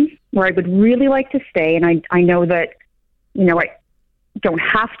 downtown, where I would really like to stay. And I know that, I don't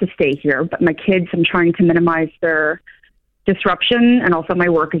have to stay here, but my kids, I'm trying to minimize their disruption, and also my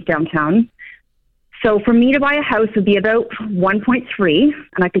work is downtown. So for me to buy a house would be about 1.3,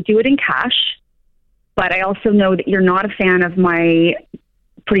 and I could do it in cash. But I also know that you're not a fan of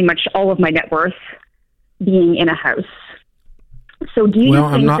pretty much all of my net worth being in a house. So do you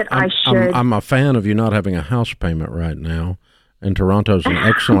think that I should? I'm a fan of you not having a house payment right now, and Toronto's an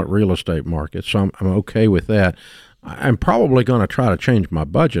excellent real estate market, so I'm okay with that. I'm probably going to try to change my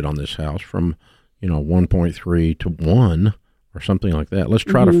budget on this house from, 1.3 to 1 or something like that. Let's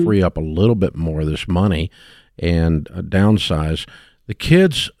try to free up a little bit more of this money and downsize.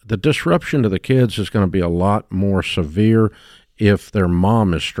 The disruption to the kids is going to be a lot more severe if their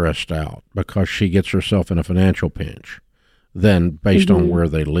mom is stressed out because she gets herself in a financial pinch than based on where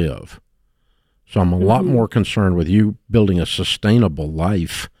they live. So I'm a lot more concerned with you building a sustainable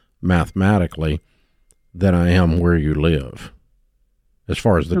life mathematically than I am where you live as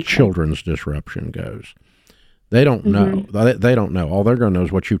far as the children's disruption goes. They don't know. They don't know. All they're going to know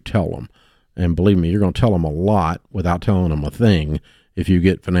is what you tell them. And believe me, you're going to tell them a lot without telling them a thing if you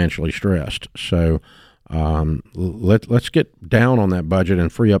get financially stressed. So let's get down on that budget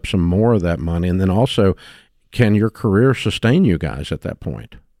and free up some more of that money. And then also, can your career sustain you guys at that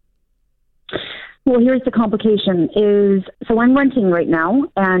point? Well, here's the complication so I'm renting right now,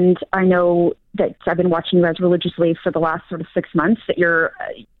 and I know that I've been watching you guys religiously for the last sort of 6 months, that you're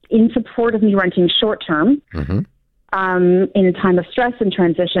in support of me renting short term in a time of stress and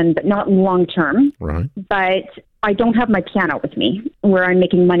transition, but not long term. Right. But I don't have my piano with me. Where I'm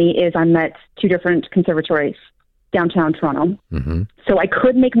making money is I'm at 2 different conservatories downtown Toronto. So I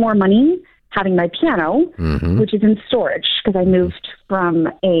could make more money having my piano, which is in storage, because I moved from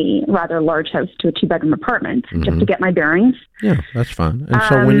a rather large house to a 2-bedroom apartment just to get my bearings. Yeah, that's fine. And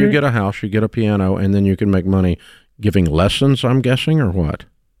so when you get a house, you get a piano, and then you can make money giving lessons, I'm guessing, or what?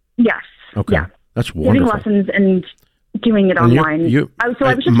 Yes. Okay. Yeah. That's wonderful. Giving lessons and doing it online. I was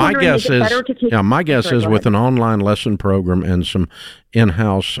just my wondering, guess is it better to take... my guess is with an online lesson program and some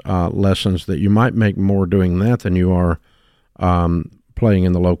in-house lessons that you might make more doing that than you are playing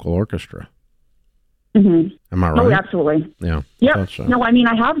in the local orchestra. Am I right? Oh, absolutely. Yeah. Yep. So. No, I mean,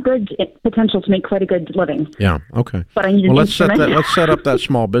 I have good potential to make quite a good living. Yeah. Okay. But I need let's set up that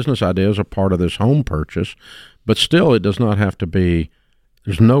small business idea as a part of this home purchase, but still, it does not have to be.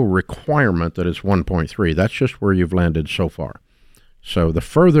 There's no requirement that it's 1.3. That's just where you've landed so far. So the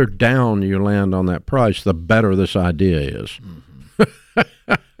further down you land on that price, the better this idea is.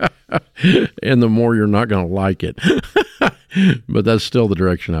 And the more you're not going to like it. But that's still the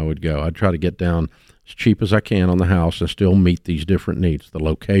direction I would go. I'd try to get down as cheap as I can on the house and still meet these different needs. The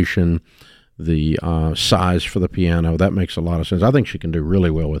location, the size for the piano, that makes a lot of sense. I think she can do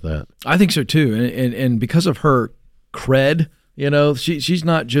really well with that. I think so too. And because of her cred, she's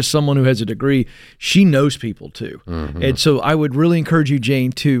not just someone who has a degree. She knows people too. And so I would really encourage you,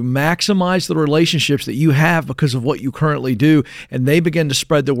 Jane, to maximize the relationships that you have because of what you currently do, and they begin to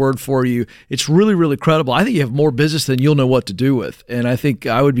spread the word for you. It's really, really credible. I think you have more business than you'll know what to do with. And I think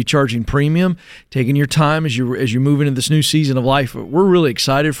I would be charging premium, taking your time as you move into this new season of life. We're really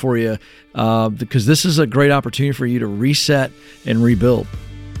excited for you because this is a great opportunity for you to reset and rebuild.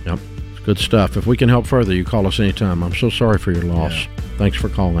 Yep. Good stuff. If we can help further, you call us anytime. I'm so sorry for your loss. Yeah. Thanks for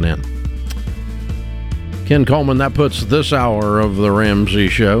calling in. Ken Coleman, that puts this hour of The Ramsey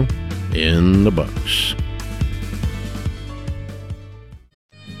Show in the books.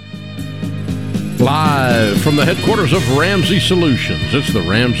 Live from the headquarters of Ramsey Solutions, it's The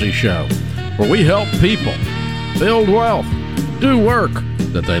Ramsey Show, where we help people build wealth, do work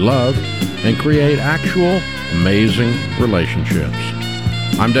that they love, and create actual amazing relationships.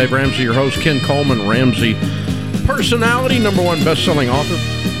 I'm Dave Ramsey, your host. Ken Coleman, Ramsey personality, #1 best-selling author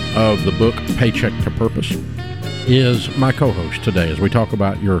of the book Paycheck to Purpose, is my co-host today as we talk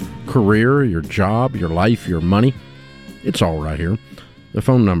about your career, your job, your life, your money. It's all right here. The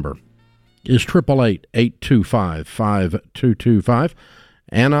phone number is 888-825-5225.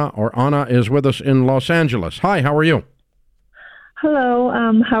 Anna is with us in Los Angeles. Hi, how are you? Hello,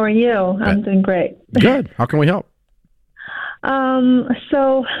 how are you? I'm doing great. Good. How can we help?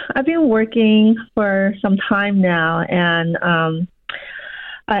 So I've been working for some time now, and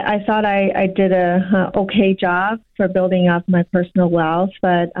I thought I did a okay job for building up my personal wealth,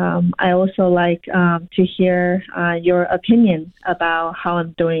 but I also like to hear your opinion about how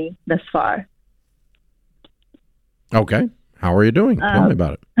I'm doing thus far. Okay. How are you doing? Tell me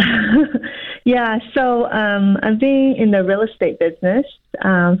about it. Yeah, so I've been in the real estate business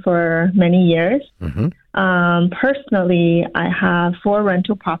for many years. Personally, I have 4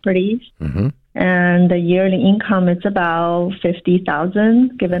 rental properties, and the yearly income is about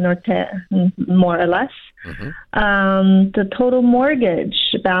 $50,000, given or more or less. The total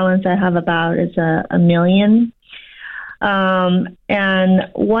mortgage balance I have about is $1 million. And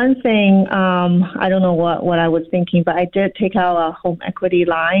one thing, I don't know what I was thinking, but I did take out a home equity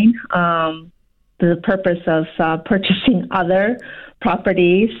line the purpose of purchasing other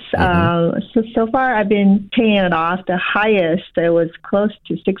properties. So far, I've been paying it off. The highest, it was close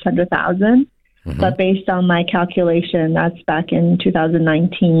to $600,000. But based on my calculation, that's back in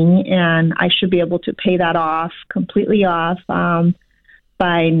 2019, and I should be able to pay that off completely off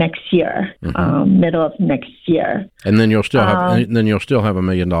by next year, middle of next year. And then you'll still have $1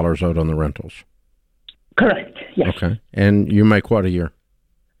 million owed on the rentals. Correct. Yes. Okay. And you make what a year?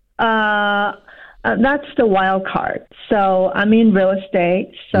 That's the wild card. So I'm in real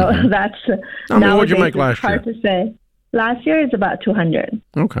estate. So that's. What did you make last year? Hard to say. Last year is about 200.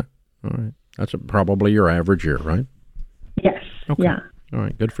 Okay. All right. That's probably your average year, right? Yes. Okay. Yeah. All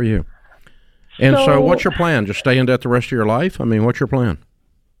right. Good for you. And so what's your plan? Just stay in debt the rest of your life? I mean, what's your plan?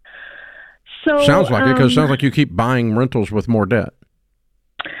 So sounds like it, because it sounds like you keep buying rentals with more debt.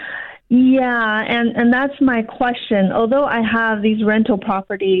 Yeah, and that's my question. Although I have these rental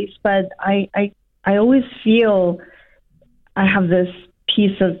properties, but I always feel I have this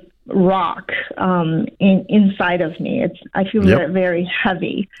piece of rock inside of me. I feel very, very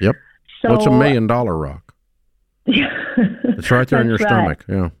heavy. Yep. So it's $1 million rock. It's right there in your stomach.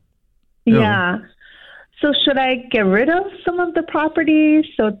 Yeah. Yeah. So should I get rid of some of the properties?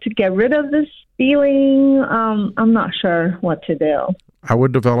 So to get rid of this feeling, I'm not sure what to do. I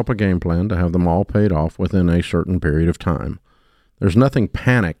would develop a game plan to have them all paid off within a certain period of time. There's nothing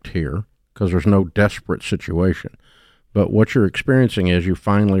panicked here because there's no desperate situation. But what you're experiencing is you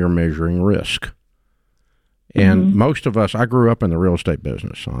finally are measuring risk. And most of us, I grew up in the real estate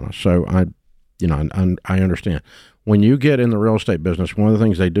business, Anna, so I understand. When you get in the real estate business, one of the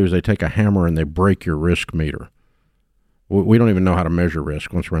things they do is they take a hammer and they break your risk meter. We don't even know how to measure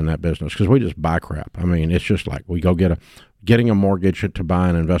risk once we're in that business because we just buy crap. I mean, it's just like we go getting a mortgage to buy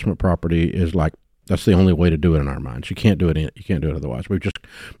an investment property is like, that's the only way to do it in our minds. You can't do it otherwise.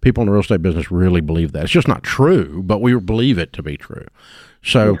 People in the real estate business really believe that. It's just not true, but we believe it to be true.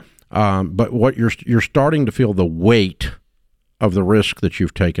 So, but what you're starting to feel the weight of the risk that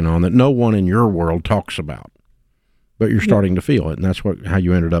you've taken on that no one in your world talks about, but you're starting to feel it, and that's how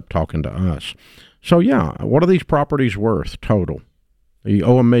you ended up talking to us. So, what are these properties worth total? You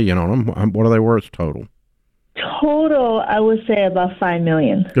owe $1 million on them. What are they worth total? Total, I would say about $5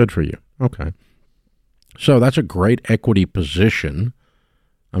 million. Good for you. Okay. So that's a great equity position.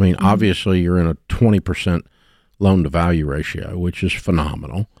 I mean, obviously you're in a 20% loan to value ratio, which is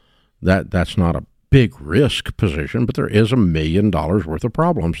phenomenal. That's not a big risk position, but there is $1 million worth of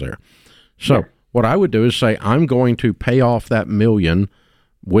problems there. So what I would do is say, I'm going to pay off that $1 million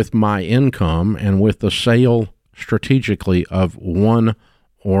with my income and with the sale strategically of one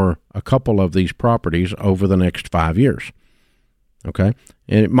or a couple of these properties over the next 5 years. Okay.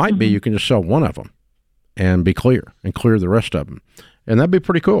 And it might be you can just sell one of them and be clear and clear the rest of them. And that'd be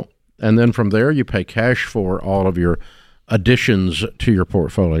pretty cool. And then from there, you pay cash for all of your additions to your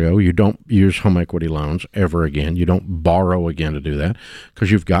portfolio. You don't use home equity loans ever again. You don't borrow again to do that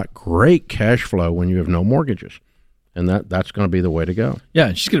because you've got great cash flow when you have no mortgages. And that's going to be the way to go. Yeah,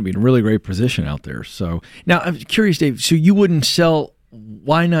 and she's going to be in a really great position out there. So now I'm curious, Dave, so you wouldn't sell,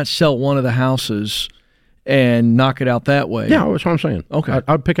 why not sell one of the houses and knock it out that way? Yeah, that's what I'm saying. Okay.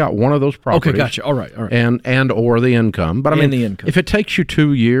 I'd pick out one of those properties. Okay, gotcha. All right. And or the income. But I mean, the income. If it takes you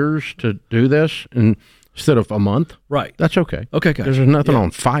 2 years to do this instead of a month, right, that's okay. Okay, gotcha. Because there's nothing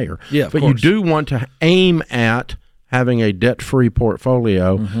on fire. Yeah, of but course. You do want to aim at having a debt-free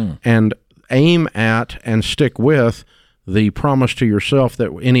portfolio and aim at and stick with the promise to yourself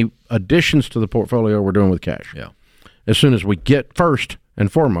that any additions to the portfolio we're doing with cash. Yeah. As soon as we get first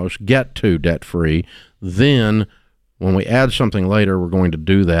and foremost get to debt-free, then when we add something later, we're going to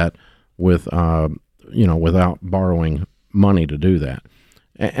do that with, without borrowing money to do that.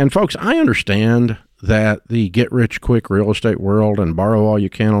 And folks, I understand that the get-rich-quick real estate world and borrow all you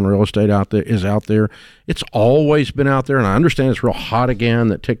can on real estate is out there. It's always been out there, and I understand it's real hot again,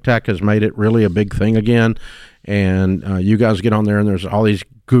 that TikTok has made it really a big thing again. And you guys get on there, and there's all these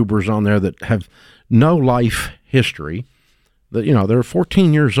goobers on there that have no life history. That they're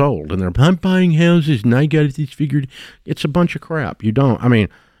 14 years old, and I'm buying houses, and I got this figured. It's a bunch of crap. You don't. I mean,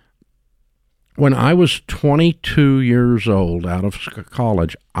 when I was 22 years old, out of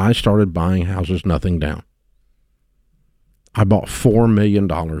college, I started buying houses, nothing down. I bought $4 million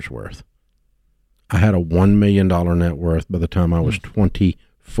worth. I had a $1 million net worth by the time I was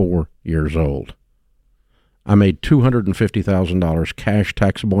 24 years old. I made $250,000 cash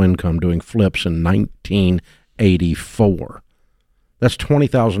taxable income doing flips in 1984. That's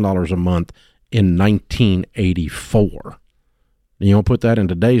 $20,000 a month in 1984. And you don't put that in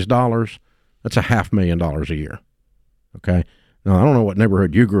today's dollars, that's $500,000 a year. Okay? Now, I don't know what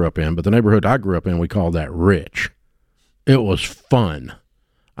neighborhood you grew up in, but the neighborhood I grew up in, we called that rich. It was fun.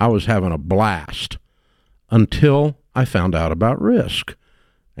 I was having a blast until I found out about risk.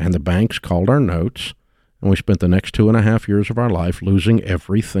 And the banks called our notes, and we spent the next 2.5 years of our life losing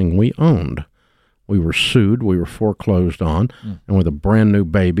everything we owned. We were sued, we were foreclosed on, and with a brand new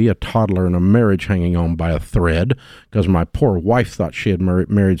baby, a toddler, and a marriage hanging on by a thread, because my poor wife thought she had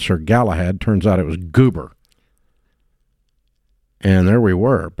married Sir Galahad. Turns out it was Goober. And there we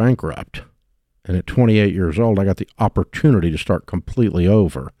were, bankrupt. And at 28 years old, I got the opportunity to start completely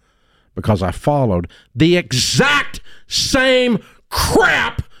over because I followed the exact same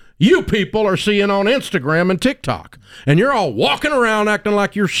crap you people are seeing on Instagram and TikTok. And you're all walking around acting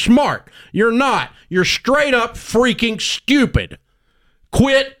like you're smart. You're not. You're straight up freaking stupid.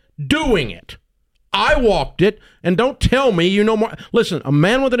 Quit doing it. I walked it, and don't tell me you know more. Listen, a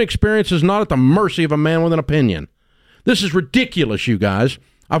man with an experience is not at the mercy of a man with an opinion. This is ridiculous, you guys.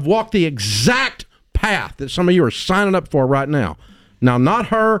 I've walked the exact path that some of you are signing up for right now. Now, not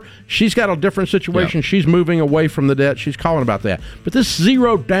her. She's got a different situation. Yep. She's moving away from the debt. She's calling about that. But this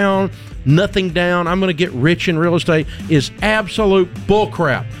zero down, nothing down, I'm going to get rich in real estate is absolute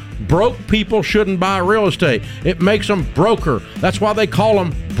bullcrap. Broke people shouldn't buy real estate. It makes them broker. That's why they call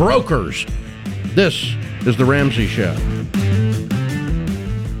them brokers. This is The Ramsey Show.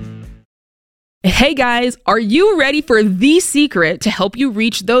 Hey guys, are you ready for the secret to help you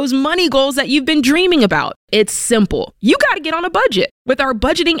reach those money goals that you've been dreaming about? It's simple. You got to get on a budget. With our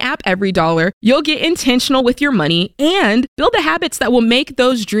budgeting app, EveryDollar, you'll get intentional with your money and build the habits that will make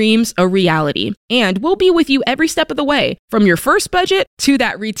those dreams a reality. And we'll be with you every step of the way, from your first budget to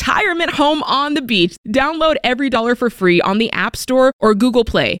that retirement home on the beach. Download EveryDollar for free on the App Store or Google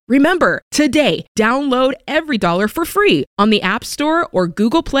Play. Remember, today, download EveryDollar for free on the App Store or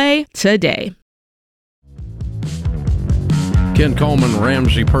Google Play today. Ken Coleman,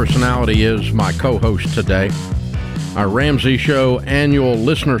 Ramsey Personality, is my co-host today. Our Ramsey Show annual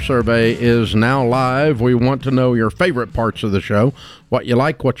listener survey is now live. We want to know your favorite parts of the show, what you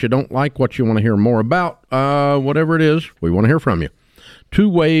like, what you don't like, what you want to hear more about, whatever it is, we want to hear from you. 2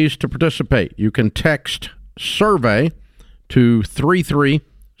 ways to participate. You can text survey to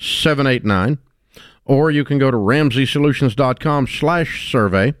 33789, or you can go to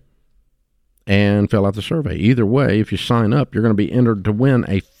RamseySolutions.com/survey and fill out the survey. Either way, if you sign up, you're going to be entered to win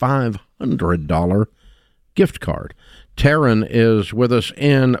a $500 gift card. Taryn is with us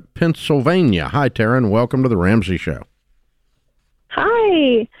in Pennsylvania. Hi, Taryn. Welcome to the Ramsey Show.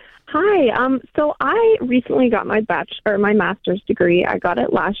 Hi. So I recently got my master's degree. I got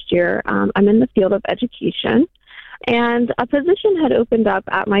it last year. I'm in the field of education, and a position had opened up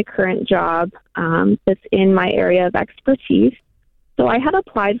at my current job that's in my area of expertise. So I had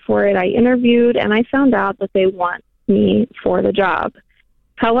applied for it, I interviewed, and I found out that they want me for the job.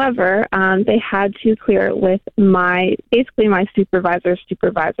 However, they had to clear it with my supervisor's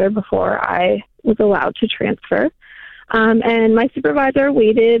supervisor before I was allowed to transfer. And my supervisor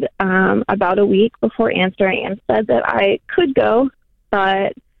waited about a week before answering and said that I could go,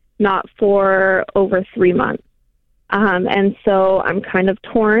 but not for over 3 months. And so I'm kind of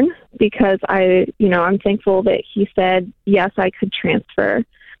torn because I'm thankful that he said, yes, I could transfer.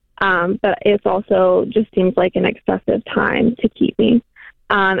 But it's also just seems like an excessive time to keep me.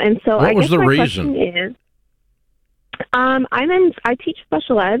 And so I guess my question is, I teach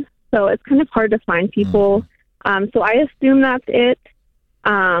special ed, so it's kind of hard to find people. So I assume that's it.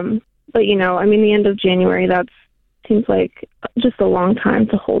 But the end of January, that seems like just a long time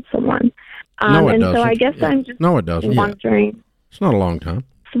to hold someone. No, it doesn't. So I guess I'm just wondering. Yeah. It's not a long time.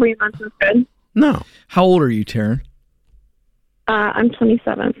 3 months is good. No. How old are you, Taryn? I'm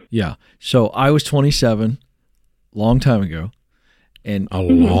 27. Yeah. So I was 27, long time ago. And a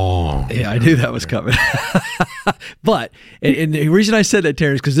long. Yeah, I knew that was coming. But and the reason I said that,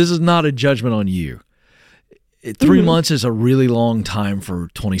 Taryn, is because this is not a judgment on you. 3 months is a really long time for a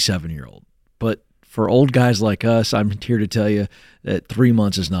 27-year-old. But for old guys like us, I'm here to tell you that 3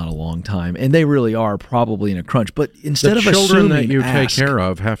 months is not a long time, and they really are probably in a crunch. But instead of children assuming, that you take care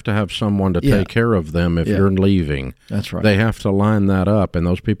of have to have someone to take care of them if you're leaving. That's right. They have to line that up, and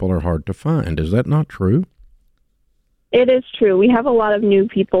those people are hard to find. Is that not true? It is true. We have a lot of new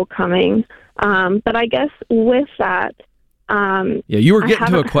people coming, but I guess with that, you were getting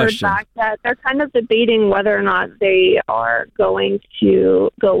to a question. Heard back that they're kind of debating whether or not they are going to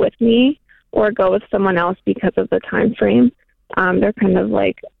go with me or go with someone else because of the time frame. They're kind of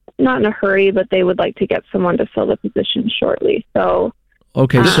like not in a hurry, but they would like to get someone to fill the position shortly. So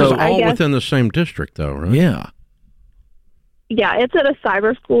okay, so all within the same district, though, right? Yeah. Yeah, it's at a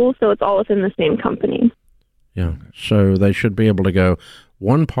cyber school, so it's all within the same company. Yeah. So they should be able to go,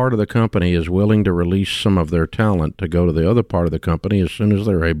 one part of the company is willing to release some of their talent to go to the other part of the company as soon as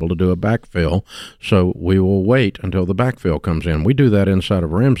they're able to do a backfill. So we will wait until the backfill comes in. We do that inside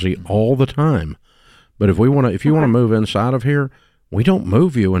of Ramsey all the time. But if you want to move inside of here, we don't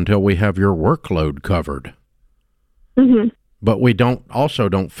move you until we have your workload covered. Mm-hmm. But we don't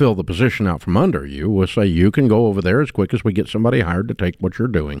fill the position out from under you. We'll say you can go over there as quick as we get somebody hired to take what you're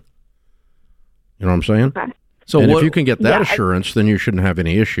doing. You know what I'm saying? Okay. So if you can get that assurance, then you shouldn't have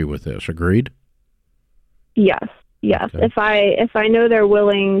any issue with this. Agreed? Yes. Okay. If I know they're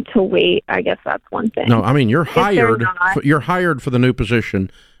willing to wait, I guess that's one thing. No, I mean you're hired. You're hired for the new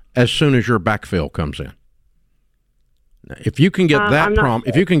position as soon as your backfill comes in. If you can get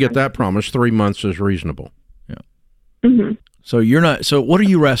that promise, 3 months is reasonable. Yeah. Mm-hmm. So you're not. So what are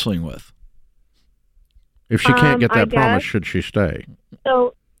you wrestling with? If she can't get that promise, should she stay?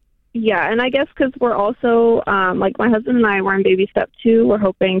 So, yeah, and I guess because we're also like my husband and I were in baby step 2. We're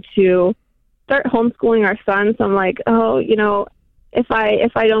hoping to start homeschooling our son. So I'm like,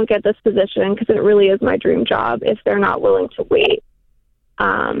 if I don't get this position, because it really is my dream job, if they're not willing to wait,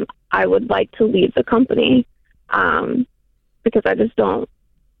 I would like to leave the company because I just don't,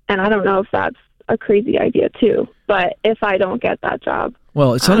 and I don't know if that's a crazy idea too. But if I don't get that job,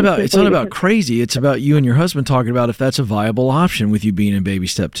 well, it's not about crazy. It's about you and your husband talking about if that's a viable option with you being in baby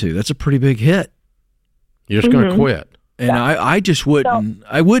step 2. That's a pretty big hit. You're just going to quit. And I just wouldn't.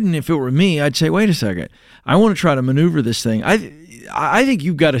 I wouldn't if it were me. I'd say, wait a second. I want to try to maneuver this thing. I think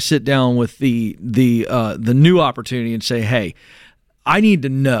you've got to sit down with the new opportunity and say, hey, I need to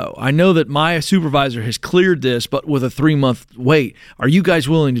know. I know that my supervisor has cleared this, but with a 3-month wait, are you guys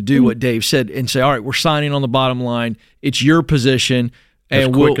willing to do what Dave said and say, all right, we're signing on the bottom line. It's your position,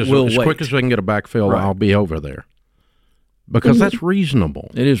 and we'll wait. As quick as we can get a backfill, right. I'll be over there. Because that's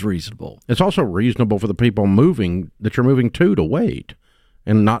reasonable. It is reasonable. It's also reasonable for the people that you're moving to wait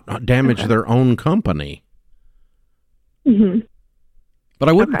and not damage their own company. Mm-hmm. But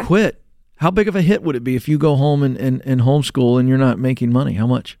I wouldn't quit. How big of a hit would it be if you go home and homeschool and you're not making money? How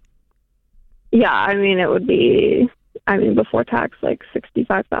much? Yeah, I mean, it would be, before tax, like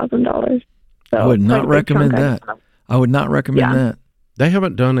 $65,000. So I would not recommend that. I would not recommend that. They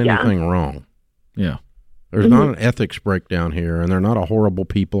haven't done anything wrong. Yeah. There's not an ethics breakdown here, and they're not a horrible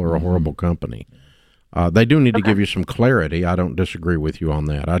people or a horrible company. They do need to give you some clarity. I don't disagree with you on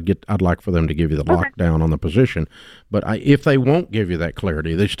that. I'd like for them to give you the lockdown on the position. But if they won't give you that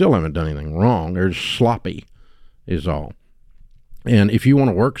clarity, they still haven't done anything wrong. They're just sloppy is all. And if you want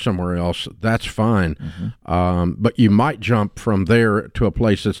to work somewhere else, that's fine. Mm-hmm. But you might jump from there to a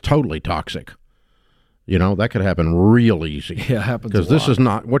place that's totally toxic. That could happen real easy. Yeah, it happens because this is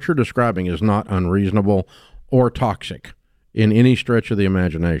not, what you're describing is not unreasonable or toxic in any stretch of the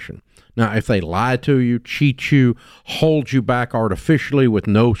imagination. Now, if they lie to you, cheat you, hold you back artificially with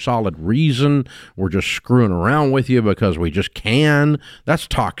no solid reason, we're just screwing around with you because we just can, that's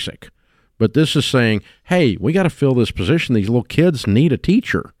toxic. But this is saying, hey, we got to fill this position. These little kids need a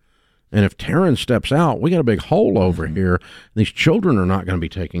teacher. And if Taryn steps out, we got a big hole over here. These children are not going to be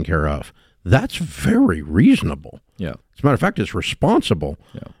taken care of. That's very reasonable. Yeah. As a matter of fact, it's responsible.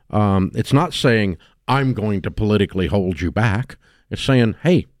 Yeah. It's not saying, I'm going to politically hold you back. It's saying,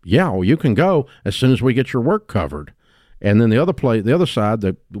 hey, you can go as soon as we get your work covered. And then the other side,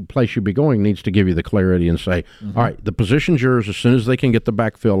 the place you'd be going needs to give you the clarity and say, all right, the position's yours. As soon as they can get the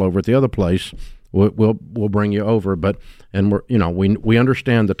backfill over at the other place, we'll bring you over. We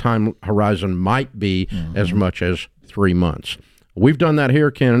understand the time horizon might be as much as 3 months. We've done that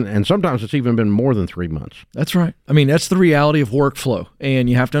here, Ken, and sometimes it's even been more than 3 months. That's right. I mean, that's the reality of workflow, and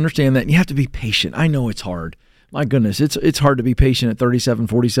you have to understand that, and you have to be patient. I know it's hard. My goodness, it's hard to be patient at 37,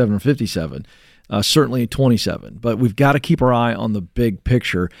 47, or 57, certainly 27, but we've got to keep our eye on the big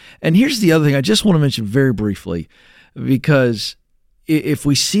picture. And here's the other thing I just want to mention very briefly, because if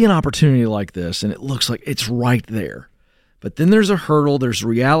we see an opportunity like this, and it looks like it's right there, but then there's a hurdle, there's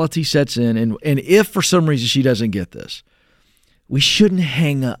reality sets in, and if for some reason she doesn't get this, we shouldn't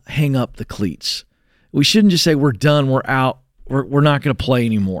hang up the cleats. We shouldn't just say we're done, we're out, we're not going to play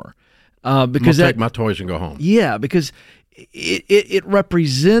anymore. Because I'll take my toys and go home. Yeah, because it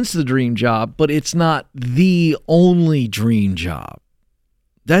represents the dream job, but it's not the only dream job.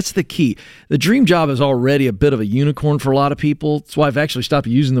 That's the key. The dream job is already a bit of a unicorn for a lot of people. That's why I've actually stopped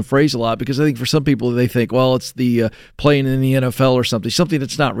using the phrase a lot, because I think for some people they think, well, it's the playing in the NFL or something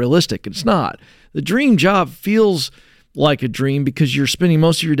that's not realistic. It's not. The dream job feels like a dream because you're spending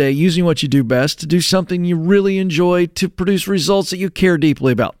most of your day using what you do best to do something you really enjoy to produce results that you care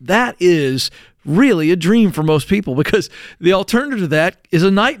deeply about. That is really a dream for most people, because the alternative to that is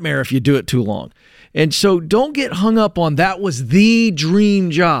a nightmare if you do it too long. And so don't get hung up on that was the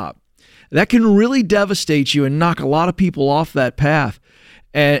dream job. That can really devastate you and knock a lot of people off that path.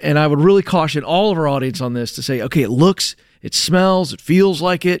 And I would really caution all of our audience on this to say, okay, it looks, it smells, it feels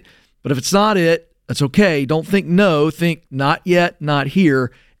like it, but if it's not it, that's okay. Don't think no, think not yet, not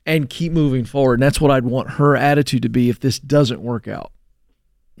here, and keep moving forward. And that's what I'd want her attitude to be if this doesn't work out.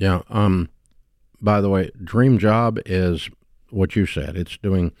 Yeah. By the way, dream job is what you said. It's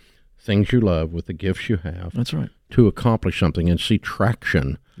doing things you love with the gifts you have. That's right. To accomplish something and see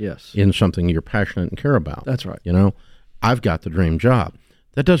traction in something you're passionate and care about. That's right. You know, I've got the dream job.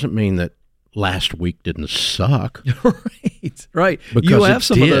 That doesn't mean that last week didn't suck. Right. Because you have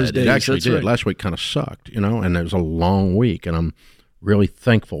some of those days. It actually That's did. right. Last week kind of sucked, you know, and it was a long week, and I'm really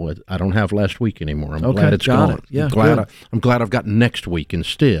thankful I don't have last week anymore. I'm glad it's got gone. it. Yeah, I'm glad I've got next week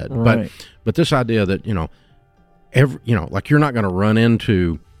instead. Right. But this idea that, you know, like you're not going to run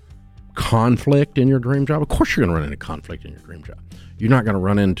into conflict in your dream job. Of course you're going to run into conflict in your dream job. You're not going to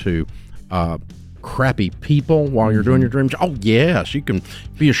run into crappy people while you're doing your dream job. Oh, yes. You can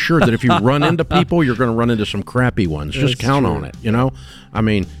be assured that if you run into people, you're going to run into some crappy ones. Just count on it, you know? I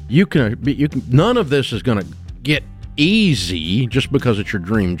mean, none of this is going to get easy just because it's your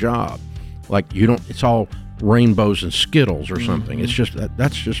dream job. Like, it's all rainbows and Skittles or something. It's just,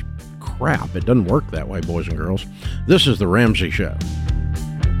 that's just crap. It doesn't work that way, boys and girls. This is The Ramsey Show.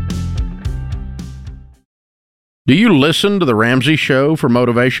 Do you listen to The Ramsey Show for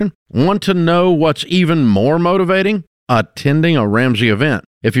motivation? Want to know what's even more motivating? Attending a Ramsey event.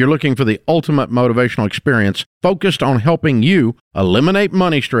 If you're looking for the ultimate motivational experience focused on helping you eliminate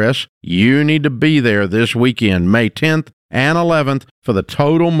money stress, you need to be there this weekend, May 10th and 11th, for the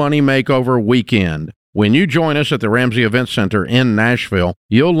Total Money Makeover Weekend. When you join us at the Ramsey Event Center in Nashville,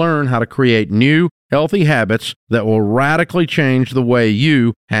 you'll learn how to create new, healthy habits that will radically change the way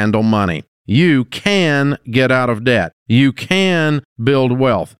you handle money. You can get out of debt. You can build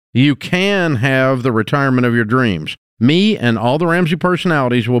wealth. You can have the retirement of your dreams. Me and all the Ramsey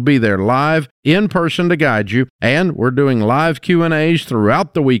personalities will be there live in person to guide you, and we're doing live Q&As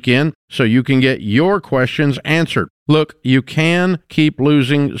throughout the weekend so you can get your questions answered. Look, you can keep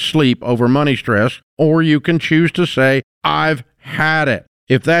losing sleep over money stress, or you can choose to say, I've had it.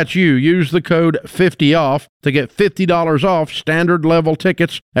 If that's you, use the code 50OFF to get $50 off standard level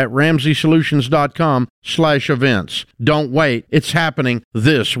tickets at RamseySolutions.com/events. Don't wait. It's happening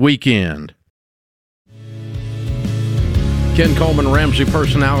this weekend. Ken Coleman, Ramsey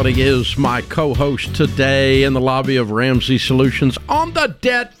Personality, is my co-host today in the lobby of Ramsey Solutions on the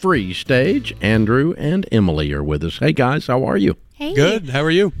debt-free stage. Andrew and Emily are with us. Hey, guys, how are you? Hey. Good. How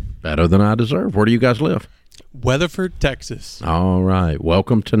are you? Better than I deserve. Where do you guys live? Weatherford, Texas. All right.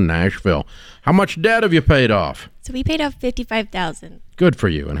 Welcome to Nashville. How much debt have you paid off? So we paid off $55,000. Good for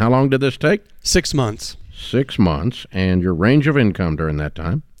you. And how long did this take? 6 months. 6 months. And your range of income during that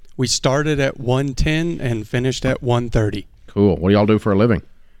time? We started at 110 and finished at 130. Cool. What do y'all do for a living?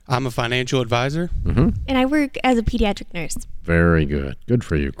 I'm a financial advisor. Mm-hmm. And I work as a pediatric nurse. Very good. Good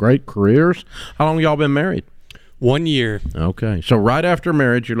for you. Great careers. How long y'all been married? 1 year. Okay. So right after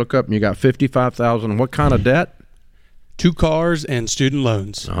marriage, you look up and you got $55,000. What kind of debt? 2 cars and student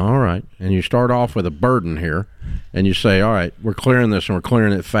loans. All right. And you start off with a burden here, and you say, all right, we're clearing this and we're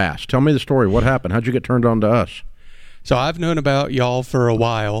clearing it fast. Tell me the story. What happened? How'd you get turned on to us? So I've known about y'all for a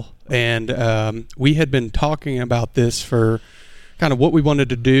while, and we had been talking about this for kind of what we wanted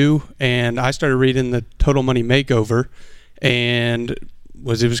to do, and I started reading the Total Money Makeover, and it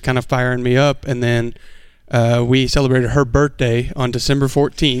was kind of firing me up, and then we celebrated her birthday on December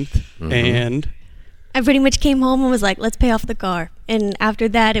 14th, and I pretty much came home and was like, let's pay off the car. And after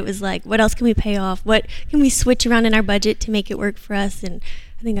that, it was like, what else can we pay off? What can we switch around in our budget to make it work for us? And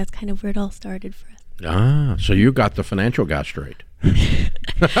I think that's kind of where it all started for us. Ah, so you got the financial guy straight.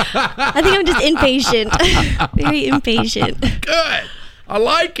 I think I'm just impatient. Very impatient. Good. I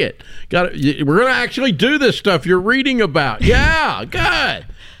like it. We're going to actually do this stuff you're reading about. Yeah, good.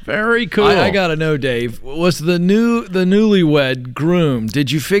 Very cool. I got to know, Dave, was the newlywed groom,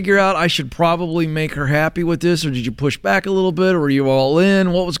 did you figure out I should probably make her happy with this, or did you push back a little bit, or were you all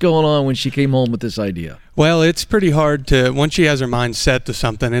in? What was going on when she came home with this idea? Well, it's pretty hard once she has her mind set to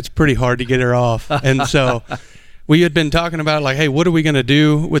something, it's pretty hard to get her off. And so we had been talking about, like, hey, what are we going to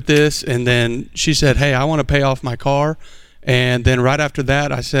do with this? And then she said, hey, I want to pay off my car. And then right after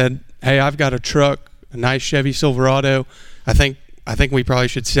that, I said, hey, I've got a truck, a nice Chevy Silverado. I think we probably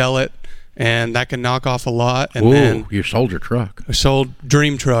should sell it, and that can knock off a lot. And then you sold your truck. I sold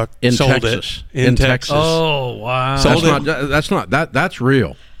Dream Truck. In sold Texas. it in Texas. Oh, wow. That's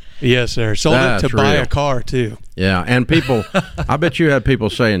real. Yes, sir. Sold That's it to buy real. a car, too. Yeah, and people, I bet you had people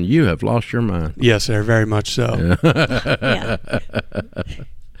saying, you have lost your mind. Yes, sir. Very much so. Yeah.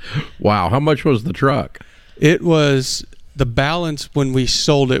 Wow. How much was the truck? It was, the balance when we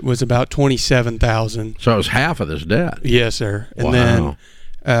sold it was about $27,000. So it was half of this debt. Yes, sir. And Wow.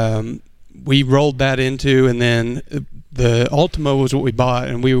 then we rolled that into, and then the Ultima was what we bought,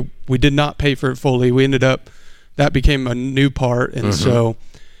 and we did not pay for it fully. We ended up, that became a new part, and so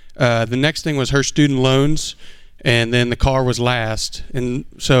the next thing was her student loans, and then the car was last. And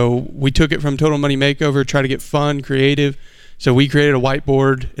so we took it from Total Money Makeover, try to get fun, creative. So we created a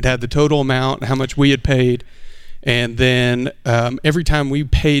whiteboard. It had the total amount, how much we had paid, and then every time we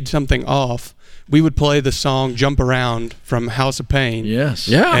paid something off, we would play the song "Jump Around" from House of Pain. Yes.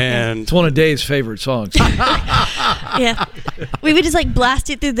 Yeah. And It's one of Dave's favorite songs. Yeah. We would just like blast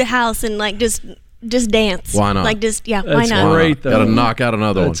it through the house and like just dance. Why not? Like just why That's not? great, though. Got to knock out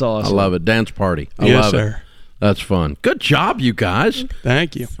another That's one. awesome. I love it. Dance party. I Yes, love sir. it. That's fun. Good job, you guys.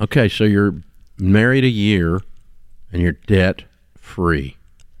 Thank you. Okay, so you're married a year and you're debt free.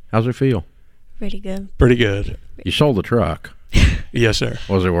 How's it feel? Pretty good. Pretty good. You sold the truck. Yes, sir.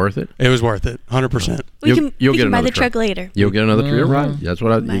 Was it worth it? It was worth it, 100%. We can you'll we get can buy another the truck later. You'll get another truck. Mm-hmm. Right. That's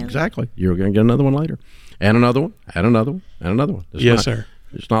what exactly. You're going to get another one later. And another one. And another one. And another one. It's Yes, not- sir.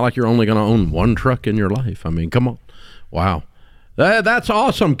 It's not like you're only going to own one truck in your life. I mean, come on. Wow. That's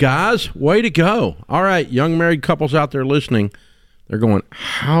awesome, guys. Way to go. All right, young married couples out there listening, they're going,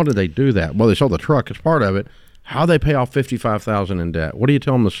 how do they do that? Well, they sold the truck as part of it. How they pay off $55,000 in debt? What do you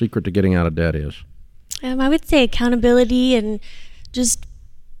tell them the secret to getting out of debt is? I would say accountability and just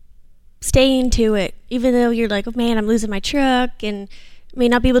staying to it. Even though you're like, oh man, I'm losing my truck and may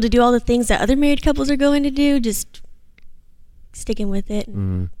not be able to do all the things that other married couples are going to do, just sticking with it.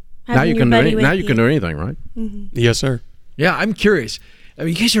 And Now you having your can do buddy with now you can do anything, right? Yes, sir. Yeah, I'm curious. I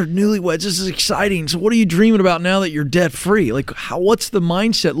mean, you guys are newlyweds. This is exciting. So, what are you dreaming about now that you're debt free? Like, what's the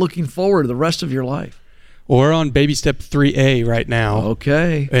mindset looking forward to the rest of your life? Well, we're on baby step 3A right now.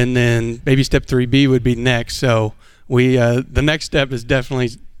 Okay. And then baby step 3B would be next. So we the next step is definitely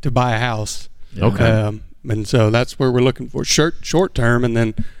to buy a house. Okay. And so that's where we're looking for short term, and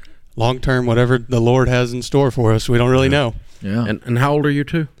then long term, whatever the Lord has in store for us. We don't really know. Yeah. And how old are you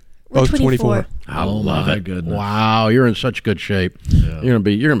two? We're Both 24. I Oh, love my it. goodness. Wow, you're in such good shape. You're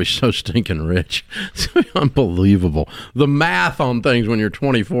gonna be so stinking rich. It's unbelievable. The math on things when you're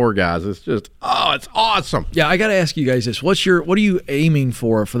 24, guys, it's just it's awesome. Yeah, I got to ask you guys this. What are you aiming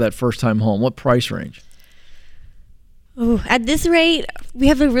for that first time home? What price range? Ooh, at this rate, we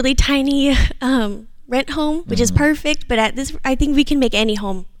have a really tiny rent home, which is perfect. But at this, I think we can make any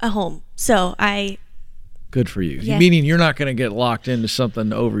home a home. So Good for you. Yeah. Meaning you're not going to get locked into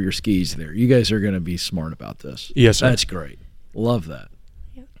something over your skis there. You guys are going to be smart about this. Yes, sir. That's great. Love that.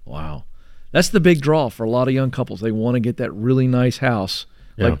 Wow. That's the big draw for a lot of young couples. They want to get that really nice house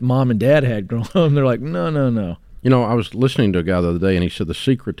like mom and dad had growing up. They're like, no. You know, I was listening to a guy the other day, and he said the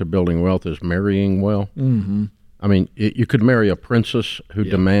secret to building wealth is marrying well. Mm-hmm. I mean, you could marry a princess who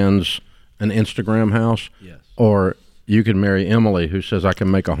demands an Instagram house, or you could marry Emily who says I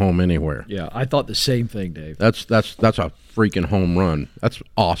can make a home anywhere. Yeah, I thought the same thing, Dave. That's a freaking home run. That's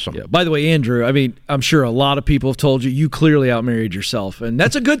awesome. Yeah. By the way, Andrew, I mean, I'm sure a lot of people have told you clearly outmarried yourself, and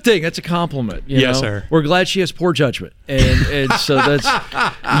that's a good thing. That's a compliment. You Yes, know? sir. We're glad she has poor judgment, and so that's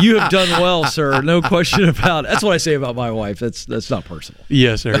you have done well, sir. No question about it. That's what I say about my wife. That's not personal.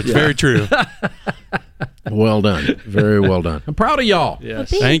 Yes, sir. It's very true. Well done. Very well done. I'm proud of y'all. Yes.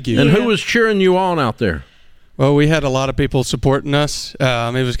 Thank you. And who was cheering you on out there? Well, we had a lot of people supporting us.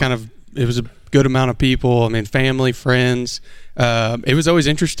 It was a good amount of people. I mean, family, friends. It was always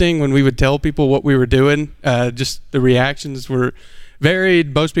interesting when we would tell people what we were doing. Just the reactions were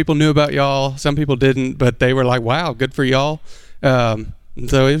varied. Most people knew about y'all. Some people didn't, but they were like, wow, good for y'all. And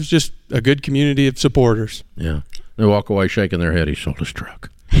so it was just a good community of supporters. Yeah. They walk away shaking their head. He sold his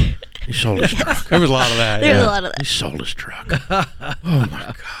truck. He sold his truck. There was a lot of that. there's a lot of that. He sold his truck. Oh, my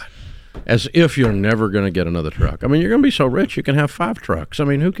God. As if you're never going to get another truck. I mean, you're going to be so rich you can have 5 trucks. I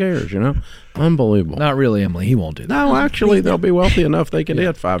mean, who cares, you know? Unbelievable. Not really, Emily. He won't do that. No, actually, they'll be wealthy enough they can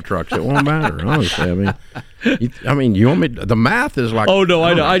get 5 trucks. It won't matter, honestly. I mean, you want me? The math is like, Oh, no,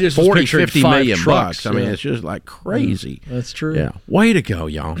 I know. I just was 40, picturing 50 5 million trucks, bucks. I mean, yeah. it's just like crazy. That's true. Yeah. Way to go,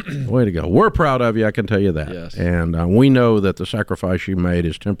 y'all. Way to go. We're proud of you, I can tell you that. Yes. And we know that the sacrifice you made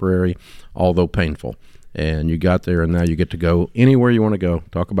is temporary, although painful. And you got there, and now you get to go anywhere you want to go.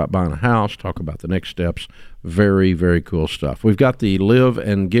 Talk about buying a house. Talk about the next steps. Very, very cool stuff. We've got the Live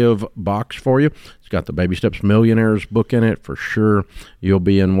and Give box for you. It's got the Baby Steps Millionaires book in it. For sure, you'll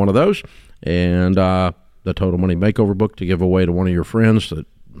be in one of those. And the Total Money Makeover book to give away to one of your friends that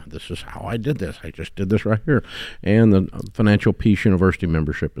this is how I did this. I just did this right here. And the Financial Peace University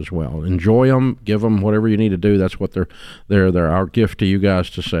membership as well. Enjoy them. Give them whatever you need to do. That's what they're our gift to you guys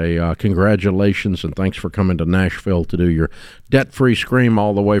to say congratulations and thanks for coming to Nashville to do your debt-free scream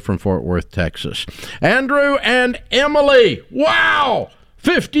all the way from Fort Worth, Texas. Andrew and Emily, wow!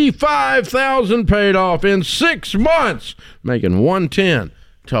 $55,000 paid off in 6 months, making $110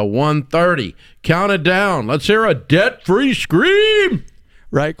 to $130. Count it down. Let's hear a debt-free scream.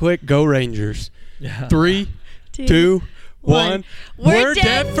 Right quick, go Rangers. Yeah. 3, 2, 1. We're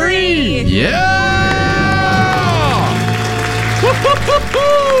debt-free. Yeah!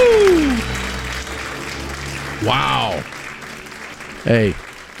 Wow. Hey,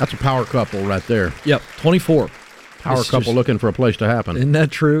 that's a power couple right there. Yep, 24. Power couple looking for a place to happen. Isn't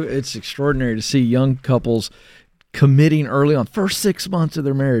that true? It's extraordinary to see young couples committing early on. First 6 months of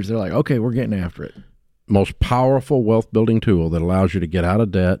their marriage, they're like, okay, we're getting after it. Most powerful wealth building tool that allows you to get out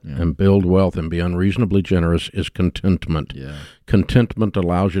of debt and build wealth and be unreasonably generous is contentment. Yeah. Contentment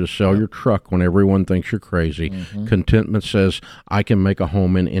allows you to sell your truck when everyone thinks you're crazy. Contentment says, I can make a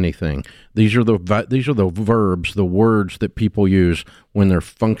home in anything. These are the verbs, the words that people use when they're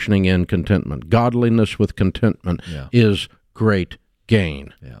functioning in contentment. Godliness with contentment is great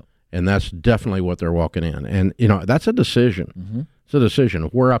gain. Yeah. And that's definitely what they're walking in. And, that's a decision. It's a decision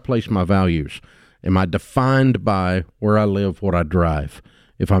of where I place my values. Am I defined by where I live, what I drive?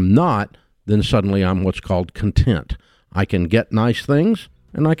 If I'm not, then suddenly I'm what's called content. I can get nice things,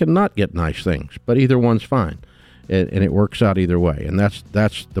 and I can not get nice things, but either one's fine. And it works out either way. And that's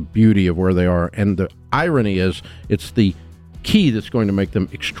the beauty of where they are. And the irony is it's the key that's going to make them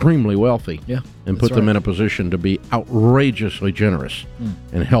extremely wealthy and put them in a position to be outrageously generous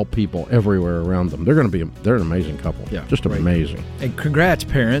and help people everywhere around them. They're an amazing couple. Yeah, just amazing. And congrats,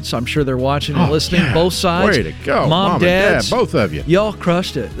 parents. I'm sure they're watching and listening, both sides. Way to go. Mom, Dad, Dad, both of you. Y'all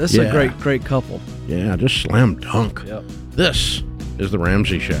crushed it. That's a great couple. Yeah, just slam dunk. Yep. This is The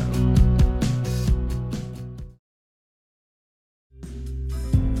Ramsey Show.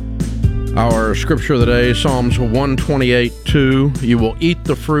 Our scripture of the day, Psalms 128:2. You will eat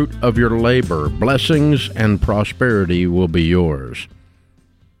the fruit of your labor. Blessings and prosperity will be yours.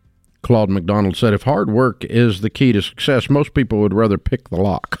 Claude McDonald said, if hard work is the key to success, most people would rather pick the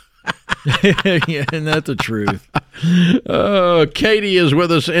lock. Yeah, and that's the truth. Katie is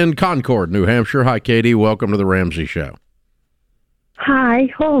with us in Concord, New Hampshire. Hi, Katie. Welcome to The Ramsey Show.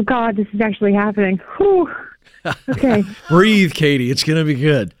 Hi. Oh, God, this is actually happening. Whew. Okay. Breathe, Katie. It's going to be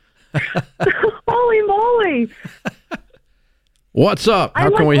good. Holy moly. What's up? How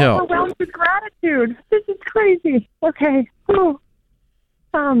can we help? I'm overwhelmed with gratitude. This is crazy. Okay. Whew.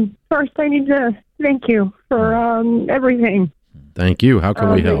 First, I need to thank you for everything. Thank you. How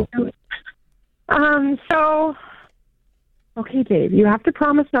can we help? Okay, Dave, you have to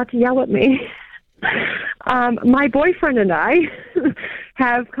promise not to yell at me. My boyfriend and I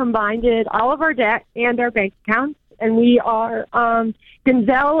have combined all of our debt and our bank accounts, and we are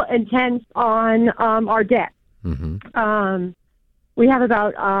gazelle intense on our debt. We have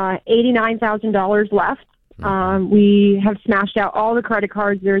about $89,000 left. We have smashed out all the credit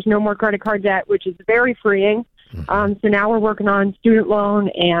cards. There's no more credit card debt, which is very freeing. So now we're working on student loan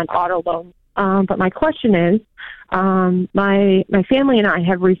and auto loan. But my question is, my family and I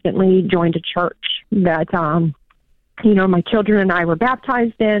have recently joined a church that, my children and I were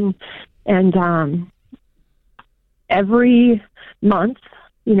baptized in, and every month,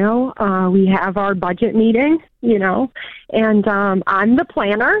 we have our budget meeting, and I'm the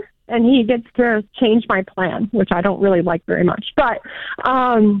planner, and he gets to change my plan, which I don't really like very much. But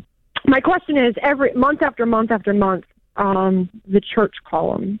my question is, every month after month after month, the church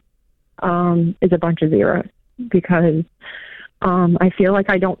column is a bunch of zeros because I feel like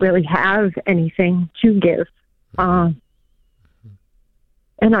I don't really have anything to give. And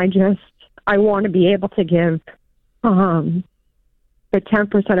I want to be able to give the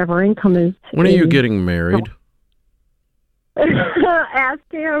 10% of our income is... When are you getting married? Ask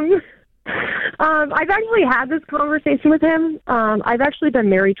him. I've actually had this conversation with him. I've actually been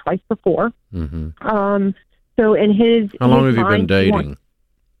married twice before. So in his... How long have you been dating?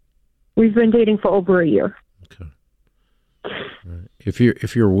 We've been dating for over a year. Okay. Right.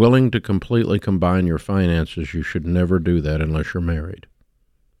 If you're willing to completely combine your finances, you should never do that unless you're married.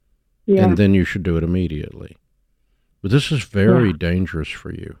 Yeah. And then you should do it immediately. But this is very dangerous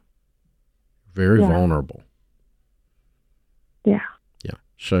for you. Very vulnerable. Yeah. Yeah.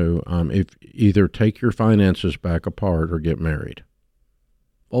 So if either take your finances back apart or get married.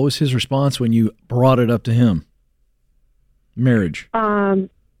 What was his response when you brought it up to him? Marriage.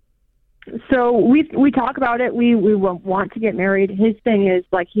 So we talk about it. We want to get married. His thing is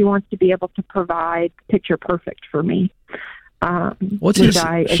like he wants to be able to provide picture perfect for me. What's his?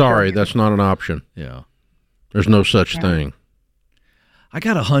 Sorry, that's not an option. Yeah, there's no such thing. I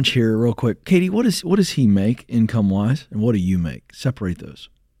got a hunch here, real quick, Katie. What does he make income wise, and what do you make? Separate those.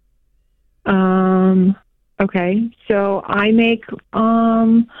 Okay, so I make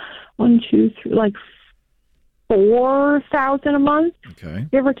 1, 2, 3, like $4,000 a month. Okay,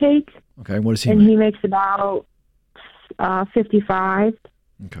 give or take. Okay, what does he? And make? he makes about 55.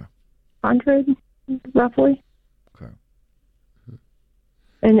 Okay, 100 roughly. Okay.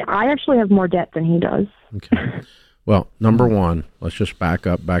 And I actually have more debt than he does. Okay. Well, number one, let's just back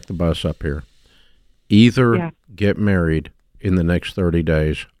the bus up here. Either get married in the next 30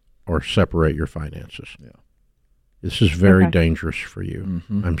 days or separate your finances. Yeah. This is very dangerous for you.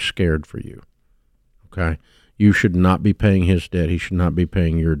 Mm-hmm. I'm scared for you. Okay? You should not be paying his debt. He should not be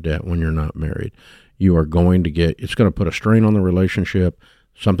paying your debt when you're not married. You are going to it's going to put a strain on the relationship.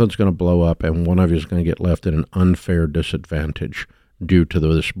 Something's going to blow up, and one of you is going to get left at an unfair disadvantage due to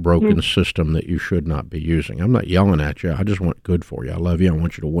this broken system that you should not be using. I'm not yelling at you. I just want good for you. I love you. I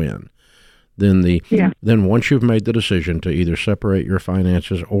want you to win. Then once you've made the decision to either separate your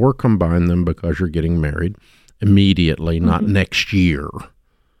finances or combine them because you're getting married immediately, not next year,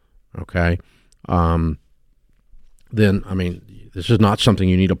 okay? Then, I mean, this is not something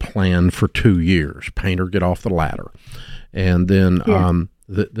you need to plan for 2 years. Painter, get off the ladder. And then,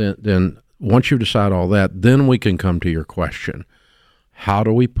 then once you decide all that, then we can come to your question. How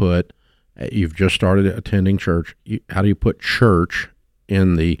do we put, you've just started attending church, how do you put church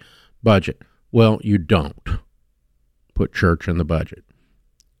in the budget? Well, you don't put church in the budget.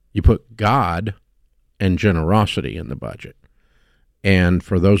 You put God and generosity in the budget. And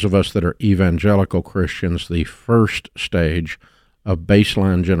for those of us that are evangelical Christians, the first stage of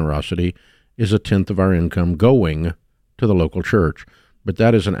baseline generosity is 1/10 of our income going to the local church. But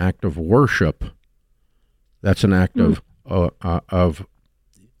that is an act of worship. That's an act of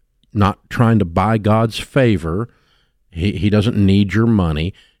not trying to buy God's favor. He doesn't need your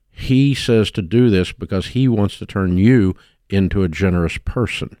money. He says to do this because he wants to turn you into a generous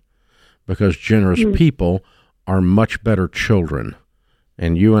person, because generous people are much better children.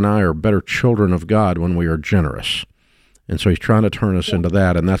 And you and I are better children of God when we are generous. And so he's trying to turn us into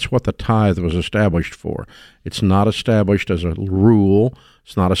that, and that's what the tithe was established for. It's not established as a rule.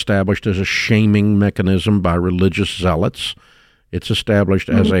 It's not established as a shaming mechanism by religious zealots. It's established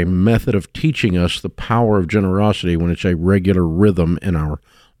as a method of teaching us the power of generosity when it's a regular rhythm in our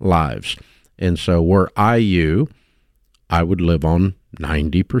lives. And so were I would live on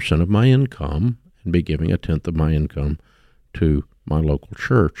 90% of my income and be giving 1/10 of my income to my local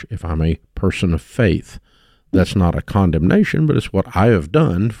church if I'm a person of faith. That's not a condemnation, but it's what I have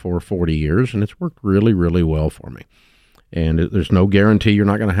done for 40 years, and it's worked really, really well for me. And there's no guarantee you're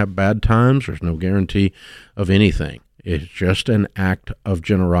not going to have bad times. There's no guarantee of anything. It's just an act of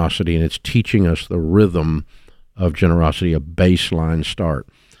generosity, and it's teaching us the rhythm of generosity, a baseline start.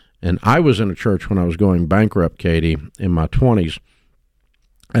 And I was in a church when I was going bankrupt, Katie, in my 20s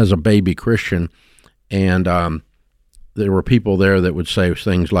as a baby Christian, and there were people there that would say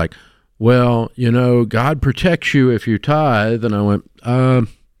things like, well, you know, God protects you if you tithe. And I went,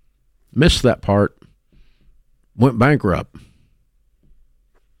 missed that part. Went bankrupt.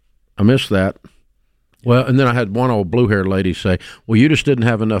 I missed that. Well, and then I had one old blue-haired lady say, well, you just didn't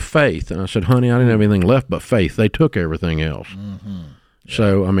have enough faith. And I said, honey, I didn't have anything left but faith. They took everything else. Mm-hmm. Yeah.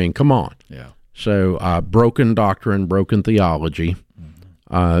 So, I mean, come on. Yeah. So, broken doctrine, broken theology.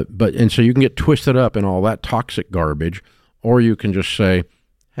 Mm-hmm. And so you can get twisted up in all that toxic garbage, or you can just say,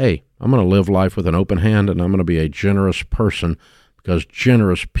 hey, I'm going to live life with an open hand, and I'm going to be a generous person, because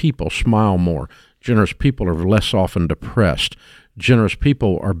generous people smile more. Generous people are less often depressed. Generous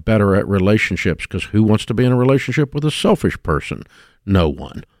people are better at relationships, because who wants to be in a relationship with a selfish person? No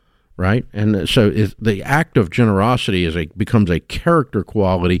one, right? And so the act of generosity becomes a character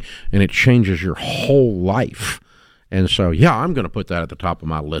quality, and it changes your whole life. And so, yeah, I'm going to put that at the top of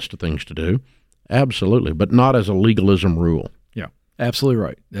my list of things to do. Absolutely, but not as a legalism rule. Yeah, absolutely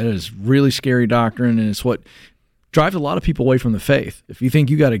right. That is really scary doctrine, and it's what drives a lot of people away from the faith. If you think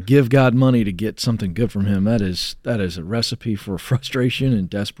you got to give God money to get something good from him, that is a recipe for frustration and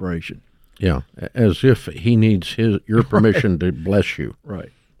desperation. Yeah, as if he needs your permission to bless you.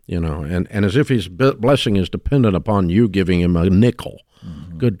 Right. You know, and as if his blessing is dependent upon you giving him a nickel.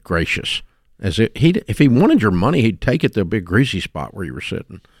 Mm-hmm. Good gracious. As if he wanted your money, he'd take it to a big greasy spot where you were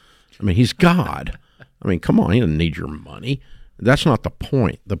sitting. I mean, he's God. I mean, come on, he doesn't need your money. That's not the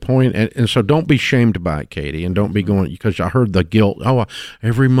point. The point, and so don't be shamed by it, Katie, and don't be going, because I heard the guilt. Oh,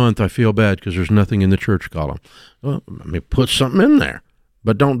 every month I feel bad because there's nothing in the church column. Well, I mean, put something in there,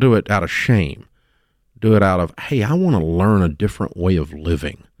 but don't do it out of shame. Do it out of, hey, I want to learn a different way of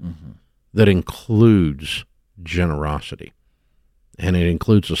living that includes generosity, and it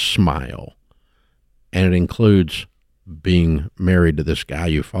includes a smile, and it includes being married to this guy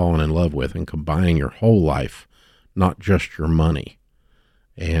you've fallen in love with and combining your whole life, not just your money.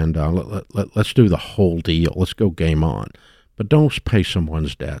 And let's do the whole deal. Let's go game on. But don't pay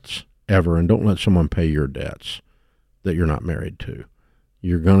someone's debts ever, and don't let someone pay your debts that you're not married to.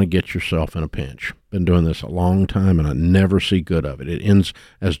 You're going to get yourself in a pinch. Been doing this a long time, and I never see good of it. It ends,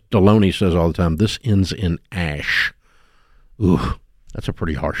 as Deloney says all the time, this ends in ash. Ooh, that's a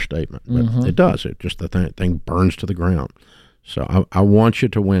pretty harsh statement, but it does. It just, the thing burns to the ground. So I want you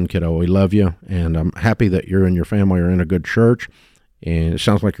to win, kiddo. We love you, and I'm happy that you and your family are in a good church, and it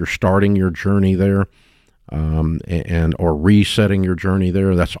sounds like you're starting your journey there, or resetting your journey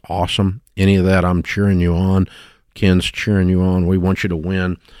there. That's awesome. Any of that, I'm cheering you on. Ken's cheering you on. We want you to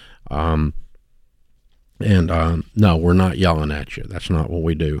win. No, we're not yelling at you. That's not what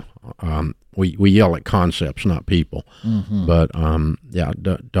we do. We yell at concepts, not people. But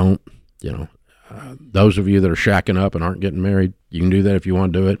don't, those of you that are shacking up and aren't getting married, you can do that if you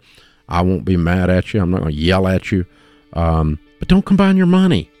want to do it. I won't be mad at you. I'm not going to yell at you. But don't combine your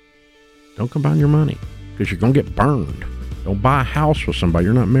money. Don't combine your money, because you're going to get burned. Don't buy a house with somebody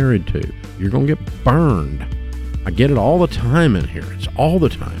you're not married to. You're going to get burned. I get it all the time in here. It's all the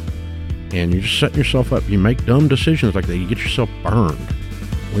time. And you're just setting yourself up. You make dumb decisions like that, you get yourself burned.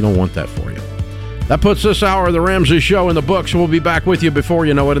 We don't want that for you. That puts this hour of The Ramsey Show in the books. We'll be back with you before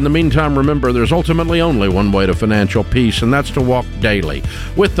you know it. In the meantime, remember, there's ultimately only one way to financial peace, and that's to walk daily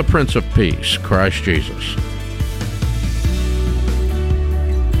with the Prince of Peace, Christ Jesus.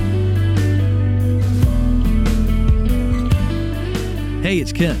 Hey,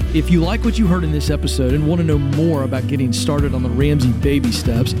 it's Ken. If you like what you heard in this episode and want to know more about getting started on the Ramsey baby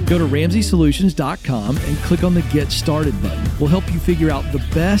steps, go to RamseySolutions.com and click on the Get Started button. We'll help you figure out the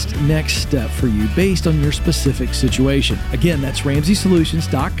best next step for you based on your specific situation. Again, that's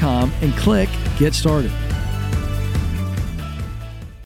RamseySolutions.com and click Get Started.